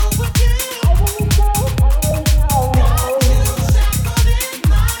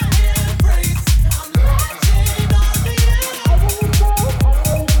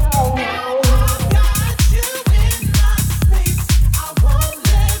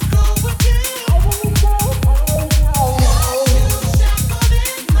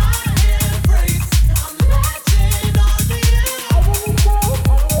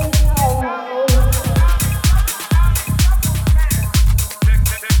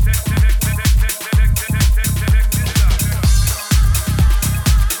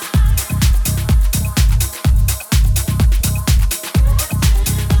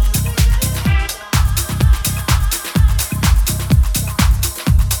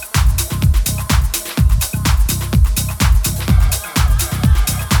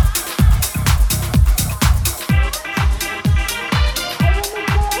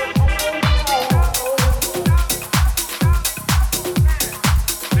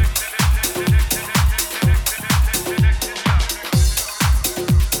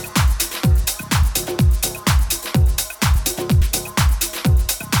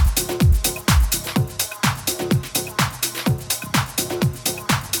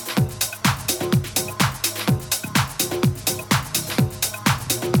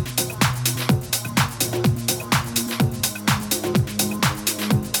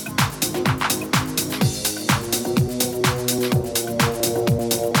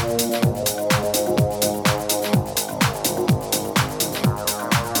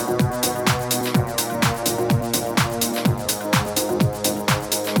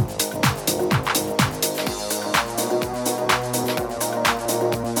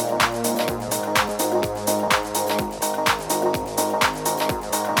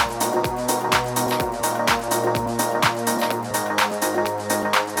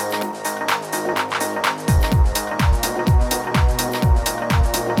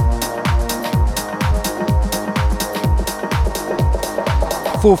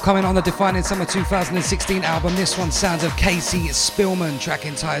 Forthcoming on the Defining Summer 2016 album, this one sounds of Casey Spillman, track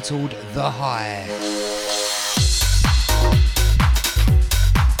entitled The High.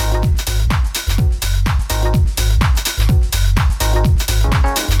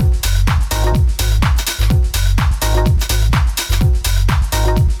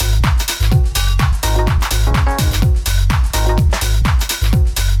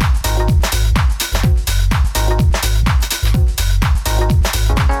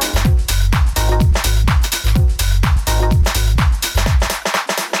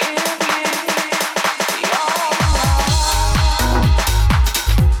 Give me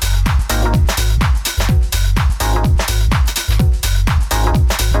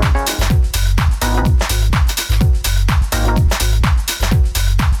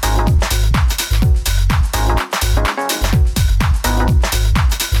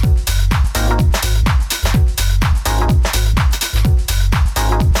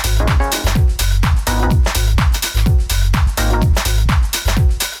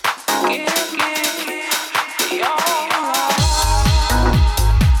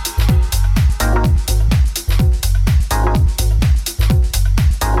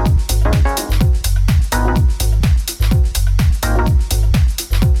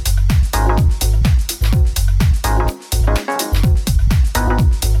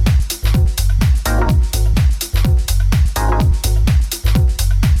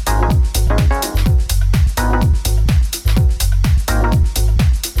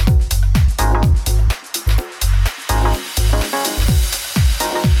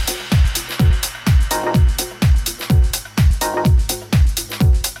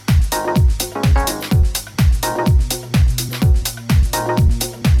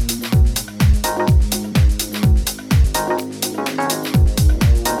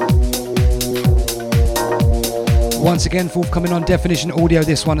Once again, forthcoming on Definition Audio,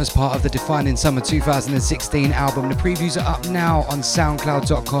 this one as part of the Defining Summer 2016 album. The previews are up now on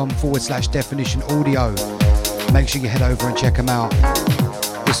soundcloud.com/Definition Audio. Make sure you head over and check them out.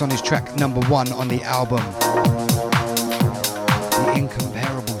 This one is track number 1 on the album. The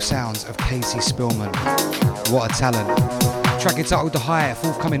incomparable sounds of Casey Spillman. What a talent. Track entitled The High,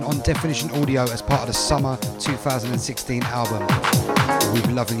 forthcoming on Definition Audio as part of the Summer 2016 album.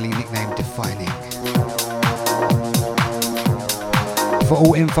 We've lovingly nicknamed Defining. For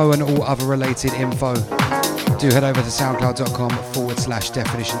all info and all other related info, do head over to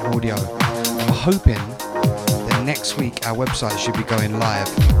soundcloud.com/Definition Audio. I'm hoping that next week our website should be going live,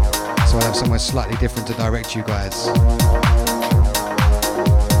 so I'll have somewhere slightly different to direct you guys.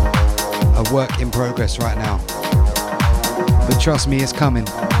 A work in progress right now, but trust me, it's coming.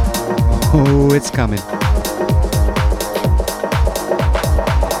 Oh, it's coming.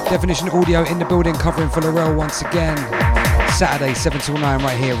 Definition Audio in the building, covering for Laurel once again. Saturday 7 till 9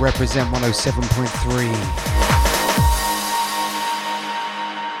 right here, Represent 107.3.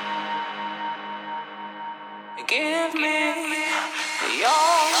 Give me your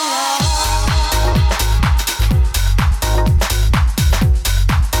love.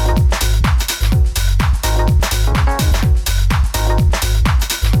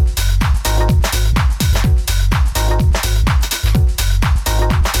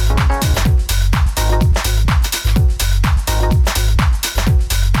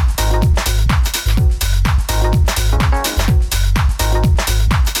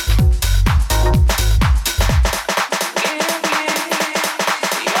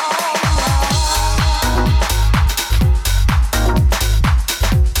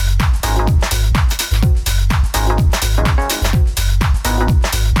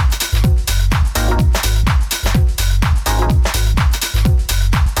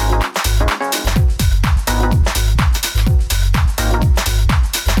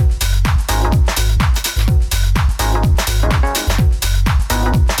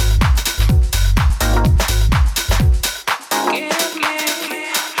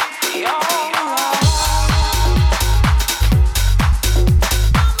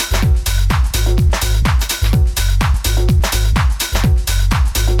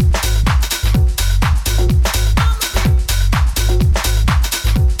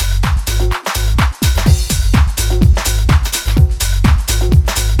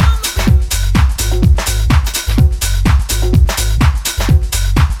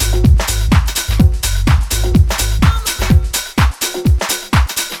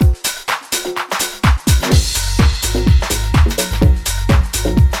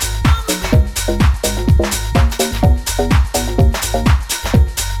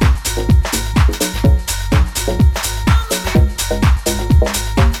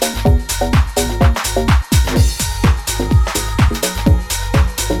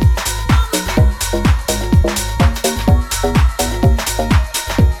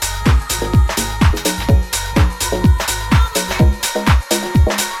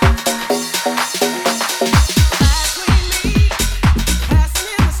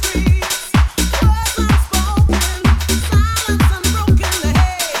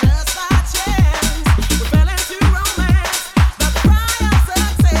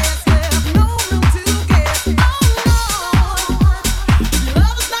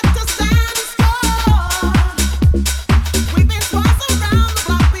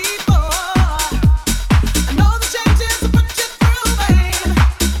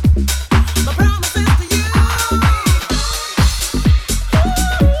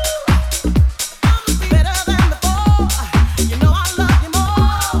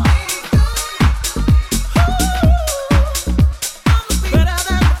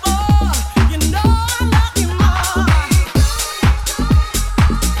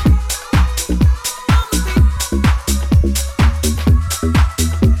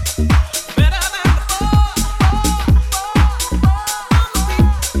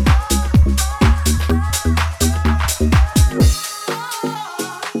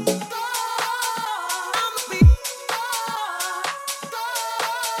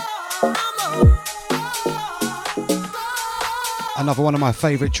 Another one of my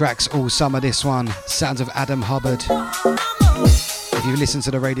favourite tracks all summer, this one. Sounds of Adam Hubbard. If you've listened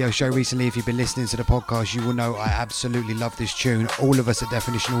to the radio show recently, if you've been listening to the podcast, you will know I absolutely love this tune. All of us at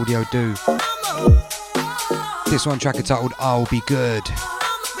Definition Audio do. This one track entitled I'll Be Good.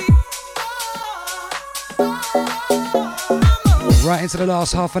 Right into the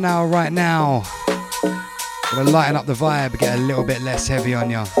last half an hour right now. Gonna lighten up the vibe, get a little bit less heavy on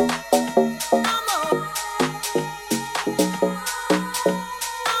ya.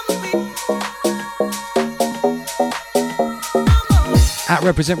 At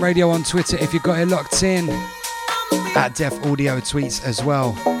Represent Radio on Twitter if you've got it locked in. At Def Audio tweets as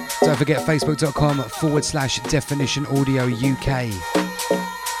well. Don't forget facebook.com/Definition Audio UK.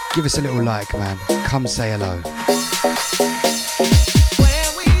 Give us a little like, man. Come say hello.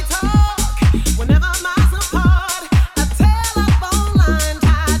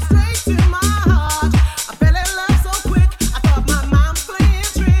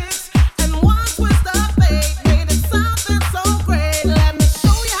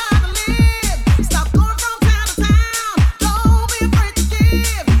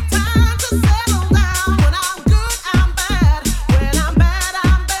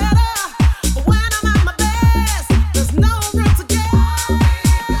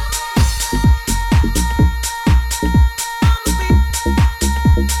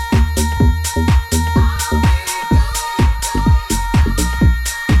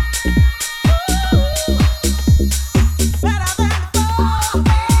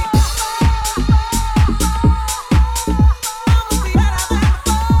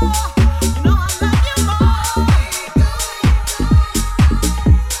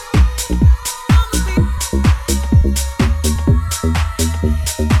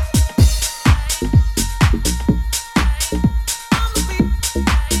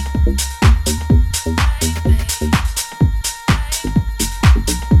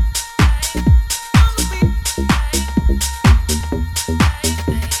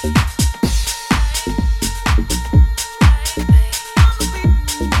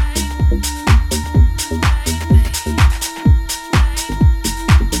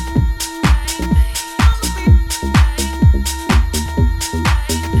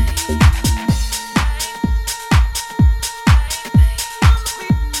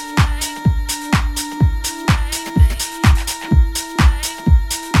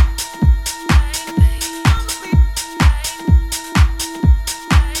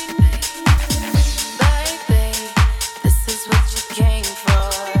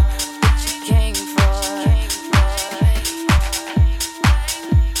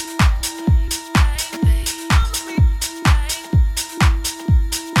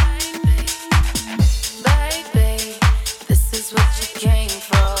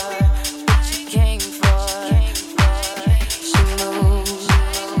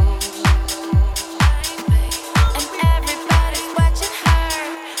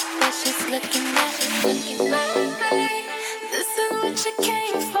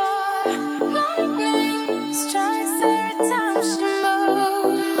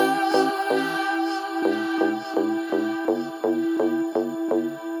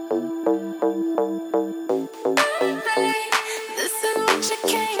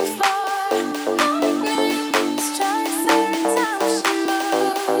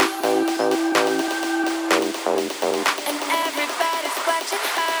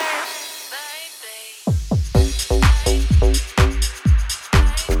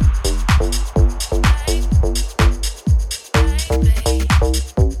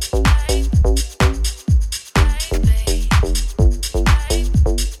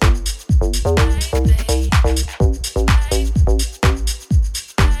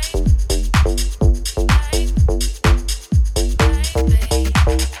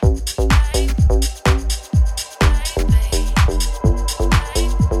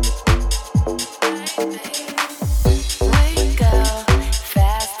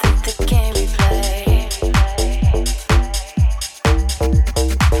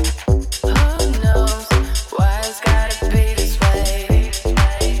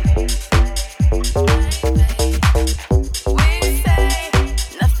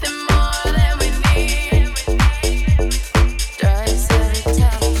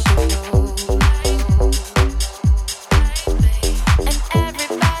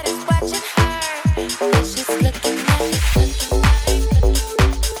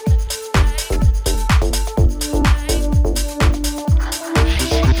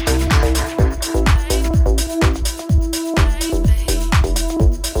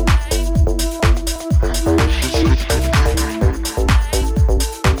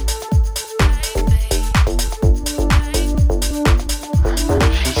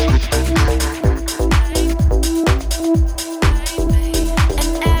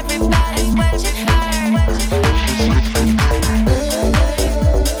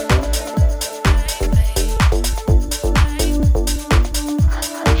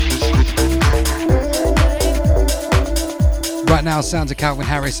 Right now, sounds of Calvin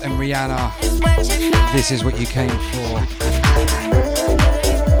Harris and Rihanna. This is what you came for.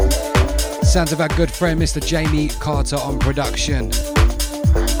 Sounds of our good friend Mr. Jamie Carter on production.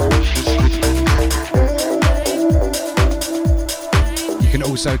 can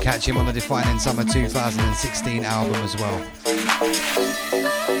also catch him on the Defining Summer 2016 album as well.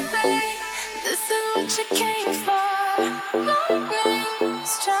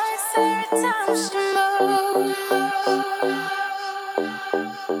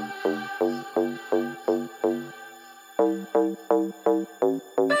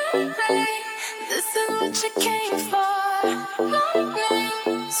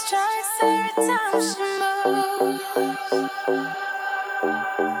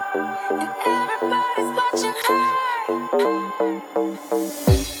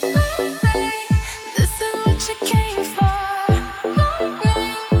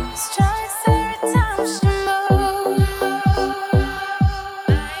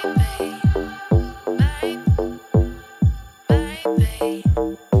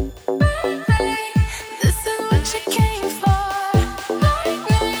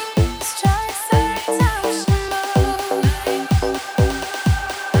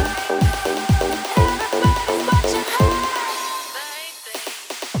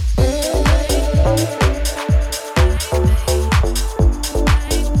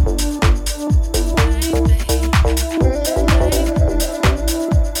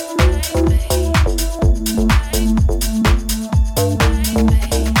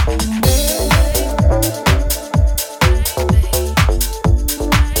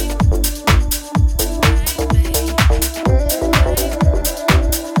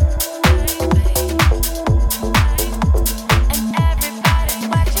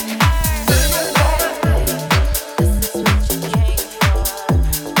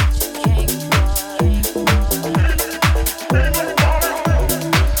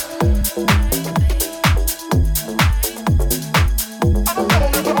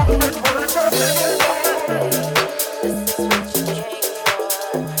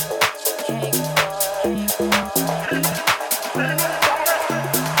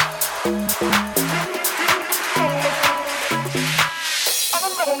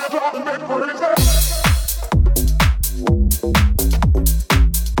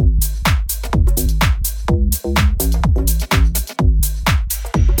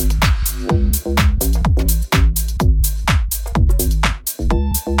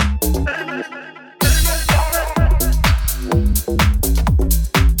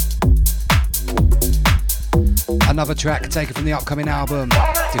 Another track taken from the upcoming album,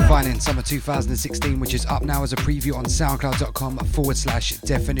 Defining Summer 2016, which is up now as a preview on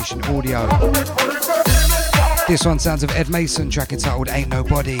soundcloud.com/Definition Audio. This one sounds of Ed Mason, track entitled Ain't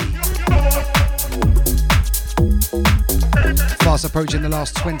Nobody. Fast approaching the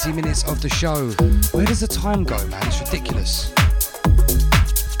last 20 minutes of the show. Where does the time go, man? It's ridiculous.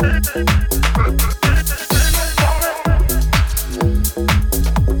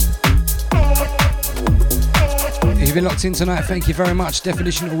 If you've been locked in tonight, thank you very much.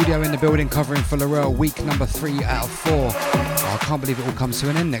 Definition Audio in the building, covering for Laurel, week number 3 out of 4. Oh, I can't believe it all comes to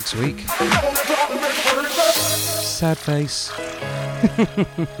an end next week. Sad face.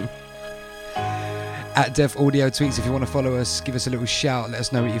 At Def Audio Tweets, if you want to follow us, give us a little shout, let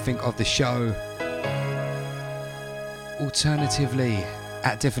us know what you think of the show. Alternatively,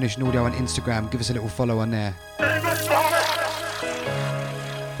 at Definition Audio on Instagram, give us a little follow on there.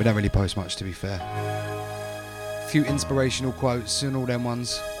 We don't really post much, to be fair. Few inspirational quotes and all them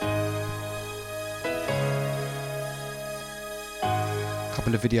ones.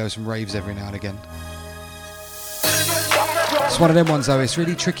 Couple of videos from raves every now and again. It's one of them ones though, it's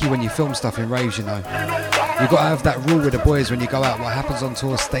really tricky when you film stuff in raves, you know. You've got to have that rule with the boys when you go out, what happens on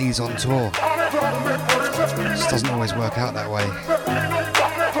tour stays on tour. It just doesn't always work out that way.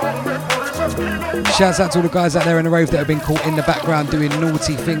 Shouts out to all the guys out there in the rave that have been caught in the background doing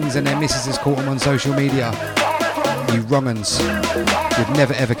naughty things and their missus has caught them on social media. You wrong-uns. You'd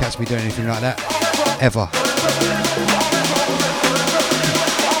never ever catch me doing anything like that. Ever.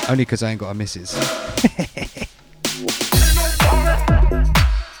 Only because I ain't got a missus.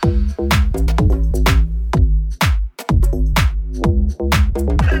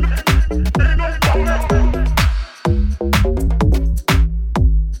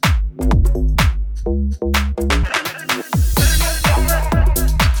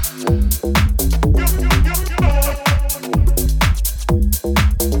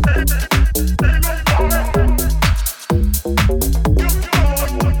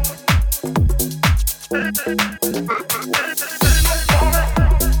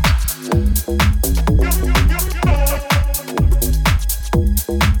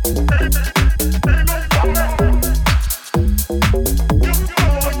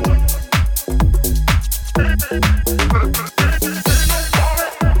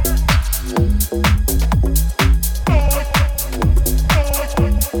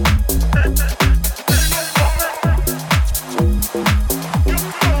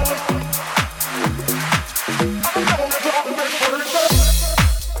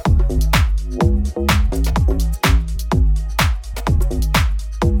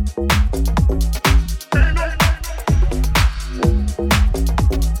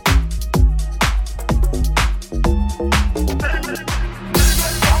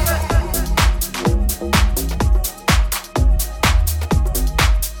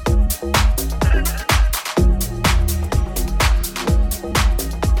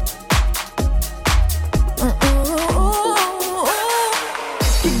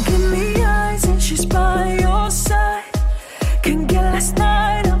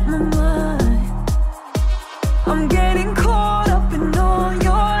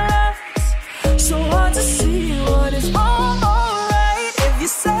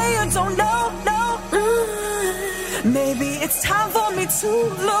 to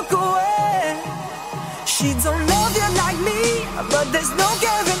look away. She don't love you like me, but there's no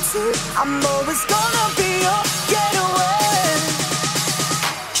guarantee. I'm always gonna be your getaway.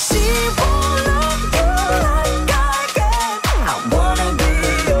 She won't love you like I can. I wanna be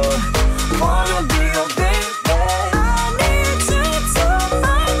your baby. I need you to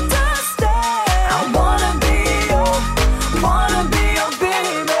understand. I wanna be your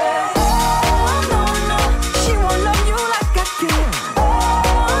baby. Oh no no, she won't love you like I can. Oh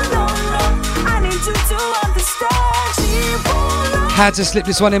no no, I need you to understand. She won't love. Had to slip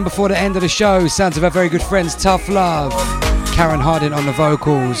this one in before the end of the show. Sounds of our very good friends Tough Love, Karen Harding on the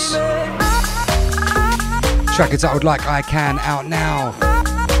vocals. Track entitled Like I Can, out now.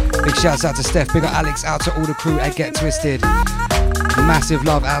 Big shouts out to Steph, big up Alex, out to all the crew at Get Twisted. Massive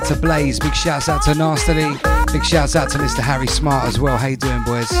love out to Blaze, big shouts out to Nastily, big shouts out to Mr. Harry Smart as well. How you doing,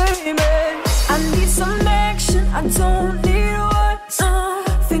 boys? I need some action, I don't need words.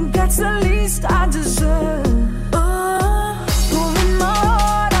 Think that's the least I deserve. Pulling my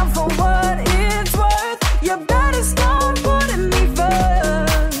heart out for what it's worth. You better start putting me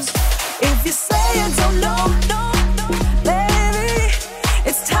first. If you say you don't know, baby,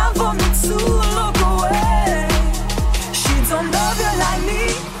 it's time for me to look away. She don't love you like me,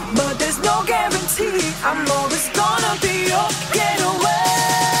 but there's no guarantee. I'm always gonna be your getaway.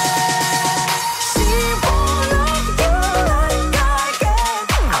 She won't love you like I can.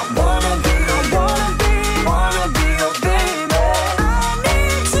 I wanna be your baby. I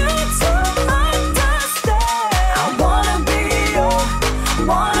need you to understand. I wanna be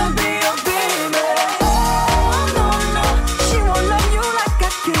your baby. Oh no no, she won't love you like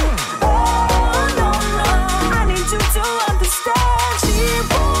I can. Oh no no, I need you to understand. She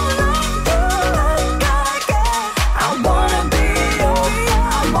won't love you like I can.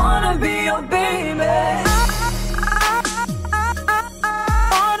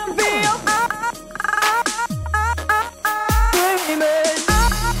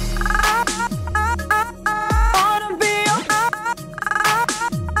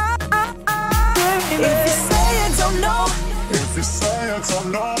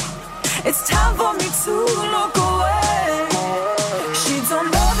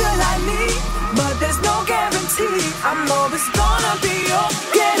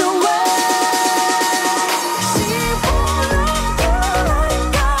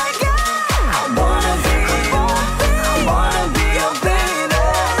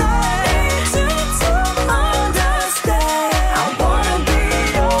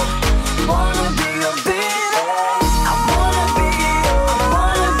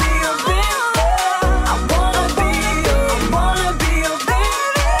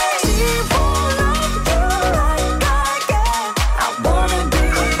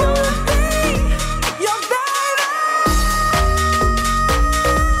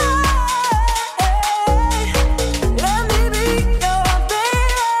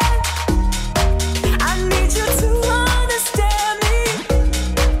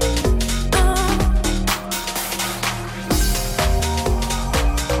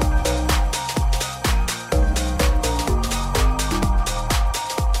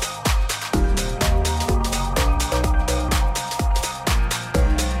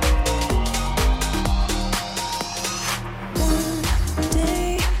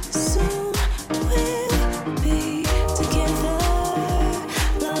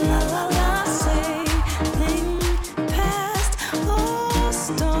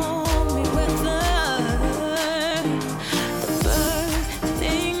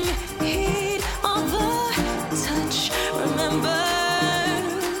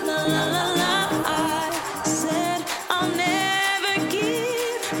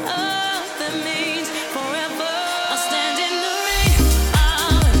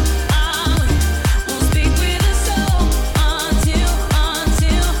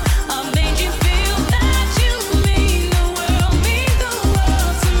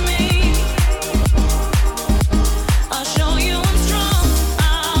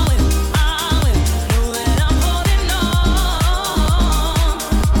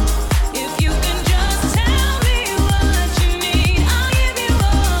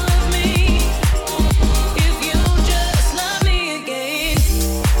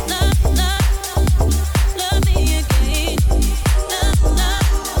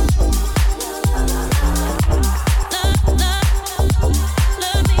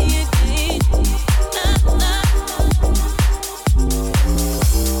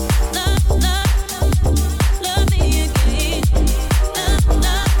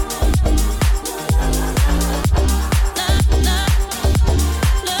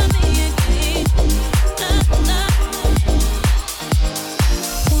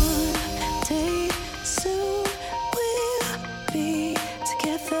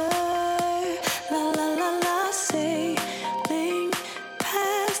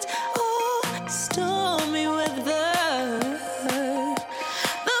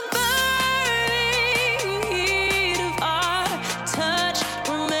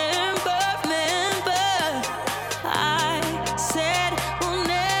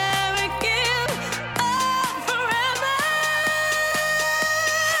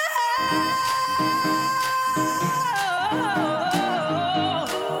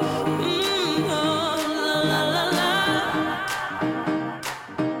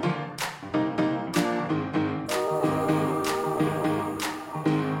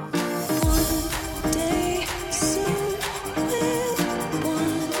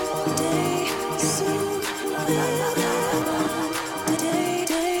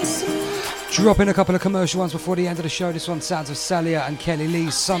 Drop in a couple of commercial ones before the end of the show. This one sounds of Salia and Kelly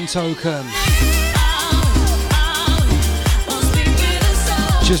Lee's Sun Token.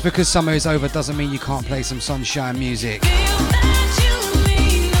 Just because summer is over doesn't mean you can't play some sunshine music.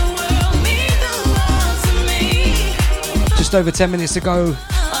 Just over 10 minutes to go.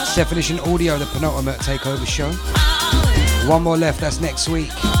 Definition Audio, the penultimate takeover show. One more left, that's next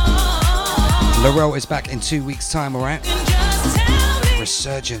week. Laurel is back in 2 weeks' time, alright?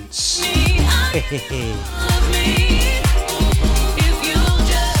 Resurgence.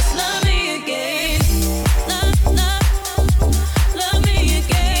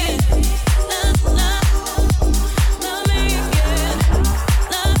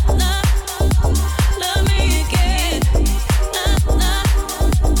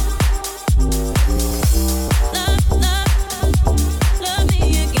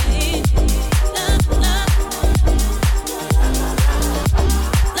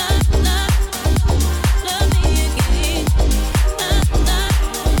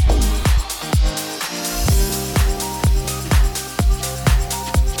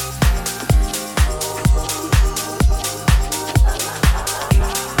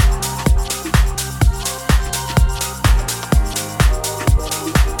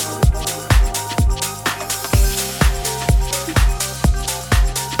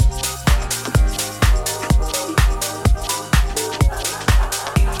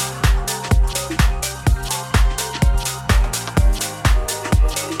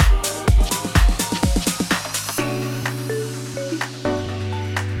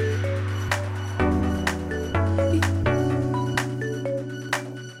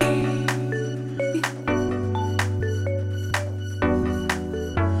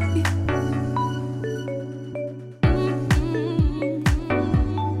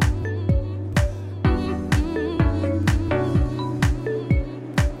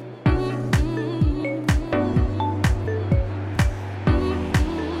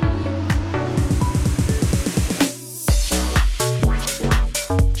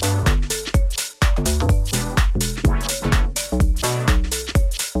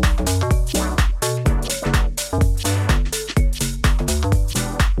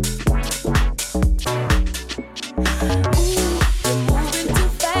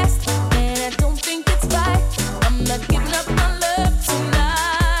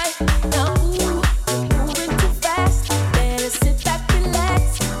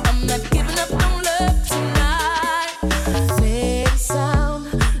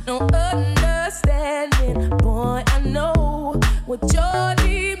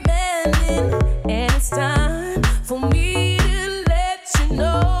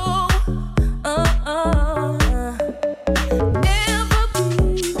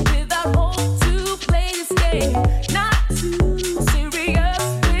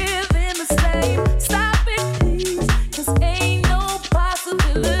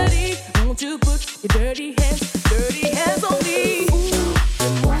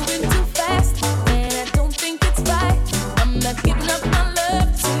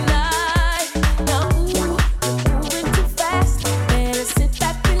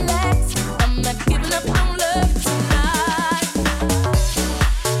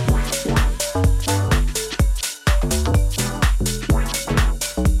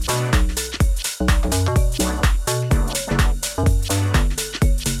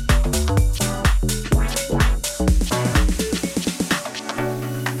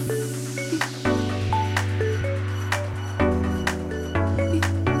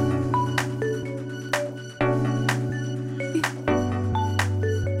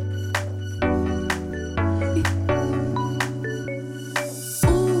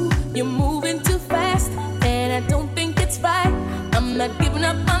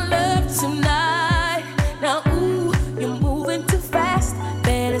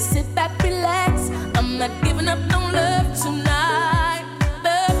 Sit back, relax. I'm not giving up no love tonight.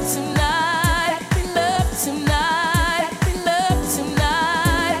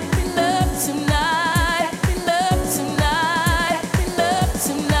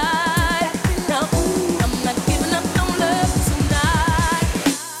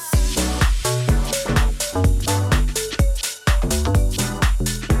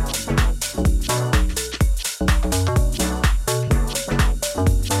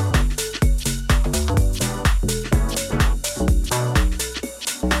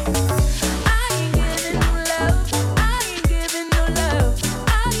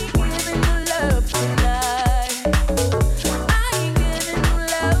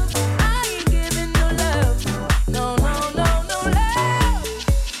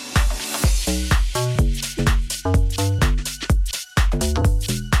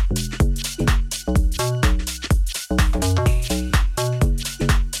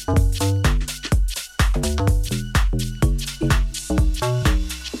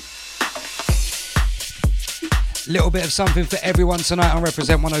 Little bit of something for everyone tonight on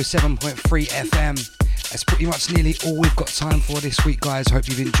Represent 107.3 FM. That's pretty much nearly all we've got time for this week, guys. Hope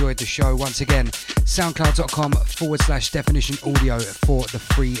you've enjoyed the show. Once again, soundcloud.com/definition audio for the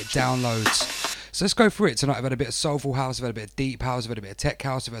free downloads. So let's go through it tonight. I've had a bit of soulful house, I've had a bit of deep house, I've had a bit of tech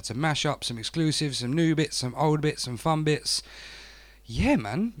house, I've had some mashups, some exclusives, some new bits, some old bits, some fun bits. Yeah,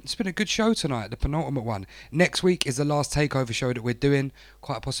 man, it's been a good show tonight, the penultimate one. Next week is the last takeover show that we're doing,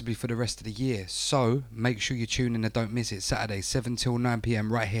 quite possibly for the rest of the year. So make sure you tune in and don't miss it. Saturday, 7 till 9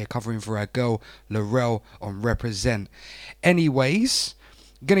 p.m. right here, covering for our girl Laurel on Represent. Anyways,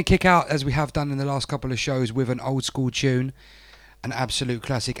 going to kick out, as we have done in the last couple of shows, with an old school tune. An absolute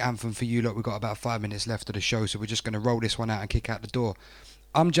classic anthem for you lot. We've got about 5 minutes left of the show, so we're just going to roll this one out and kick out the door.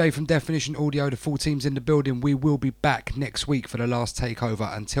 I'm Jay from Definition Audio. The full team's in the building. We will be back next week for the last takeover.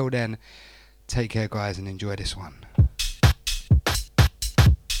 Until then, take care, guys, and enjoy this one.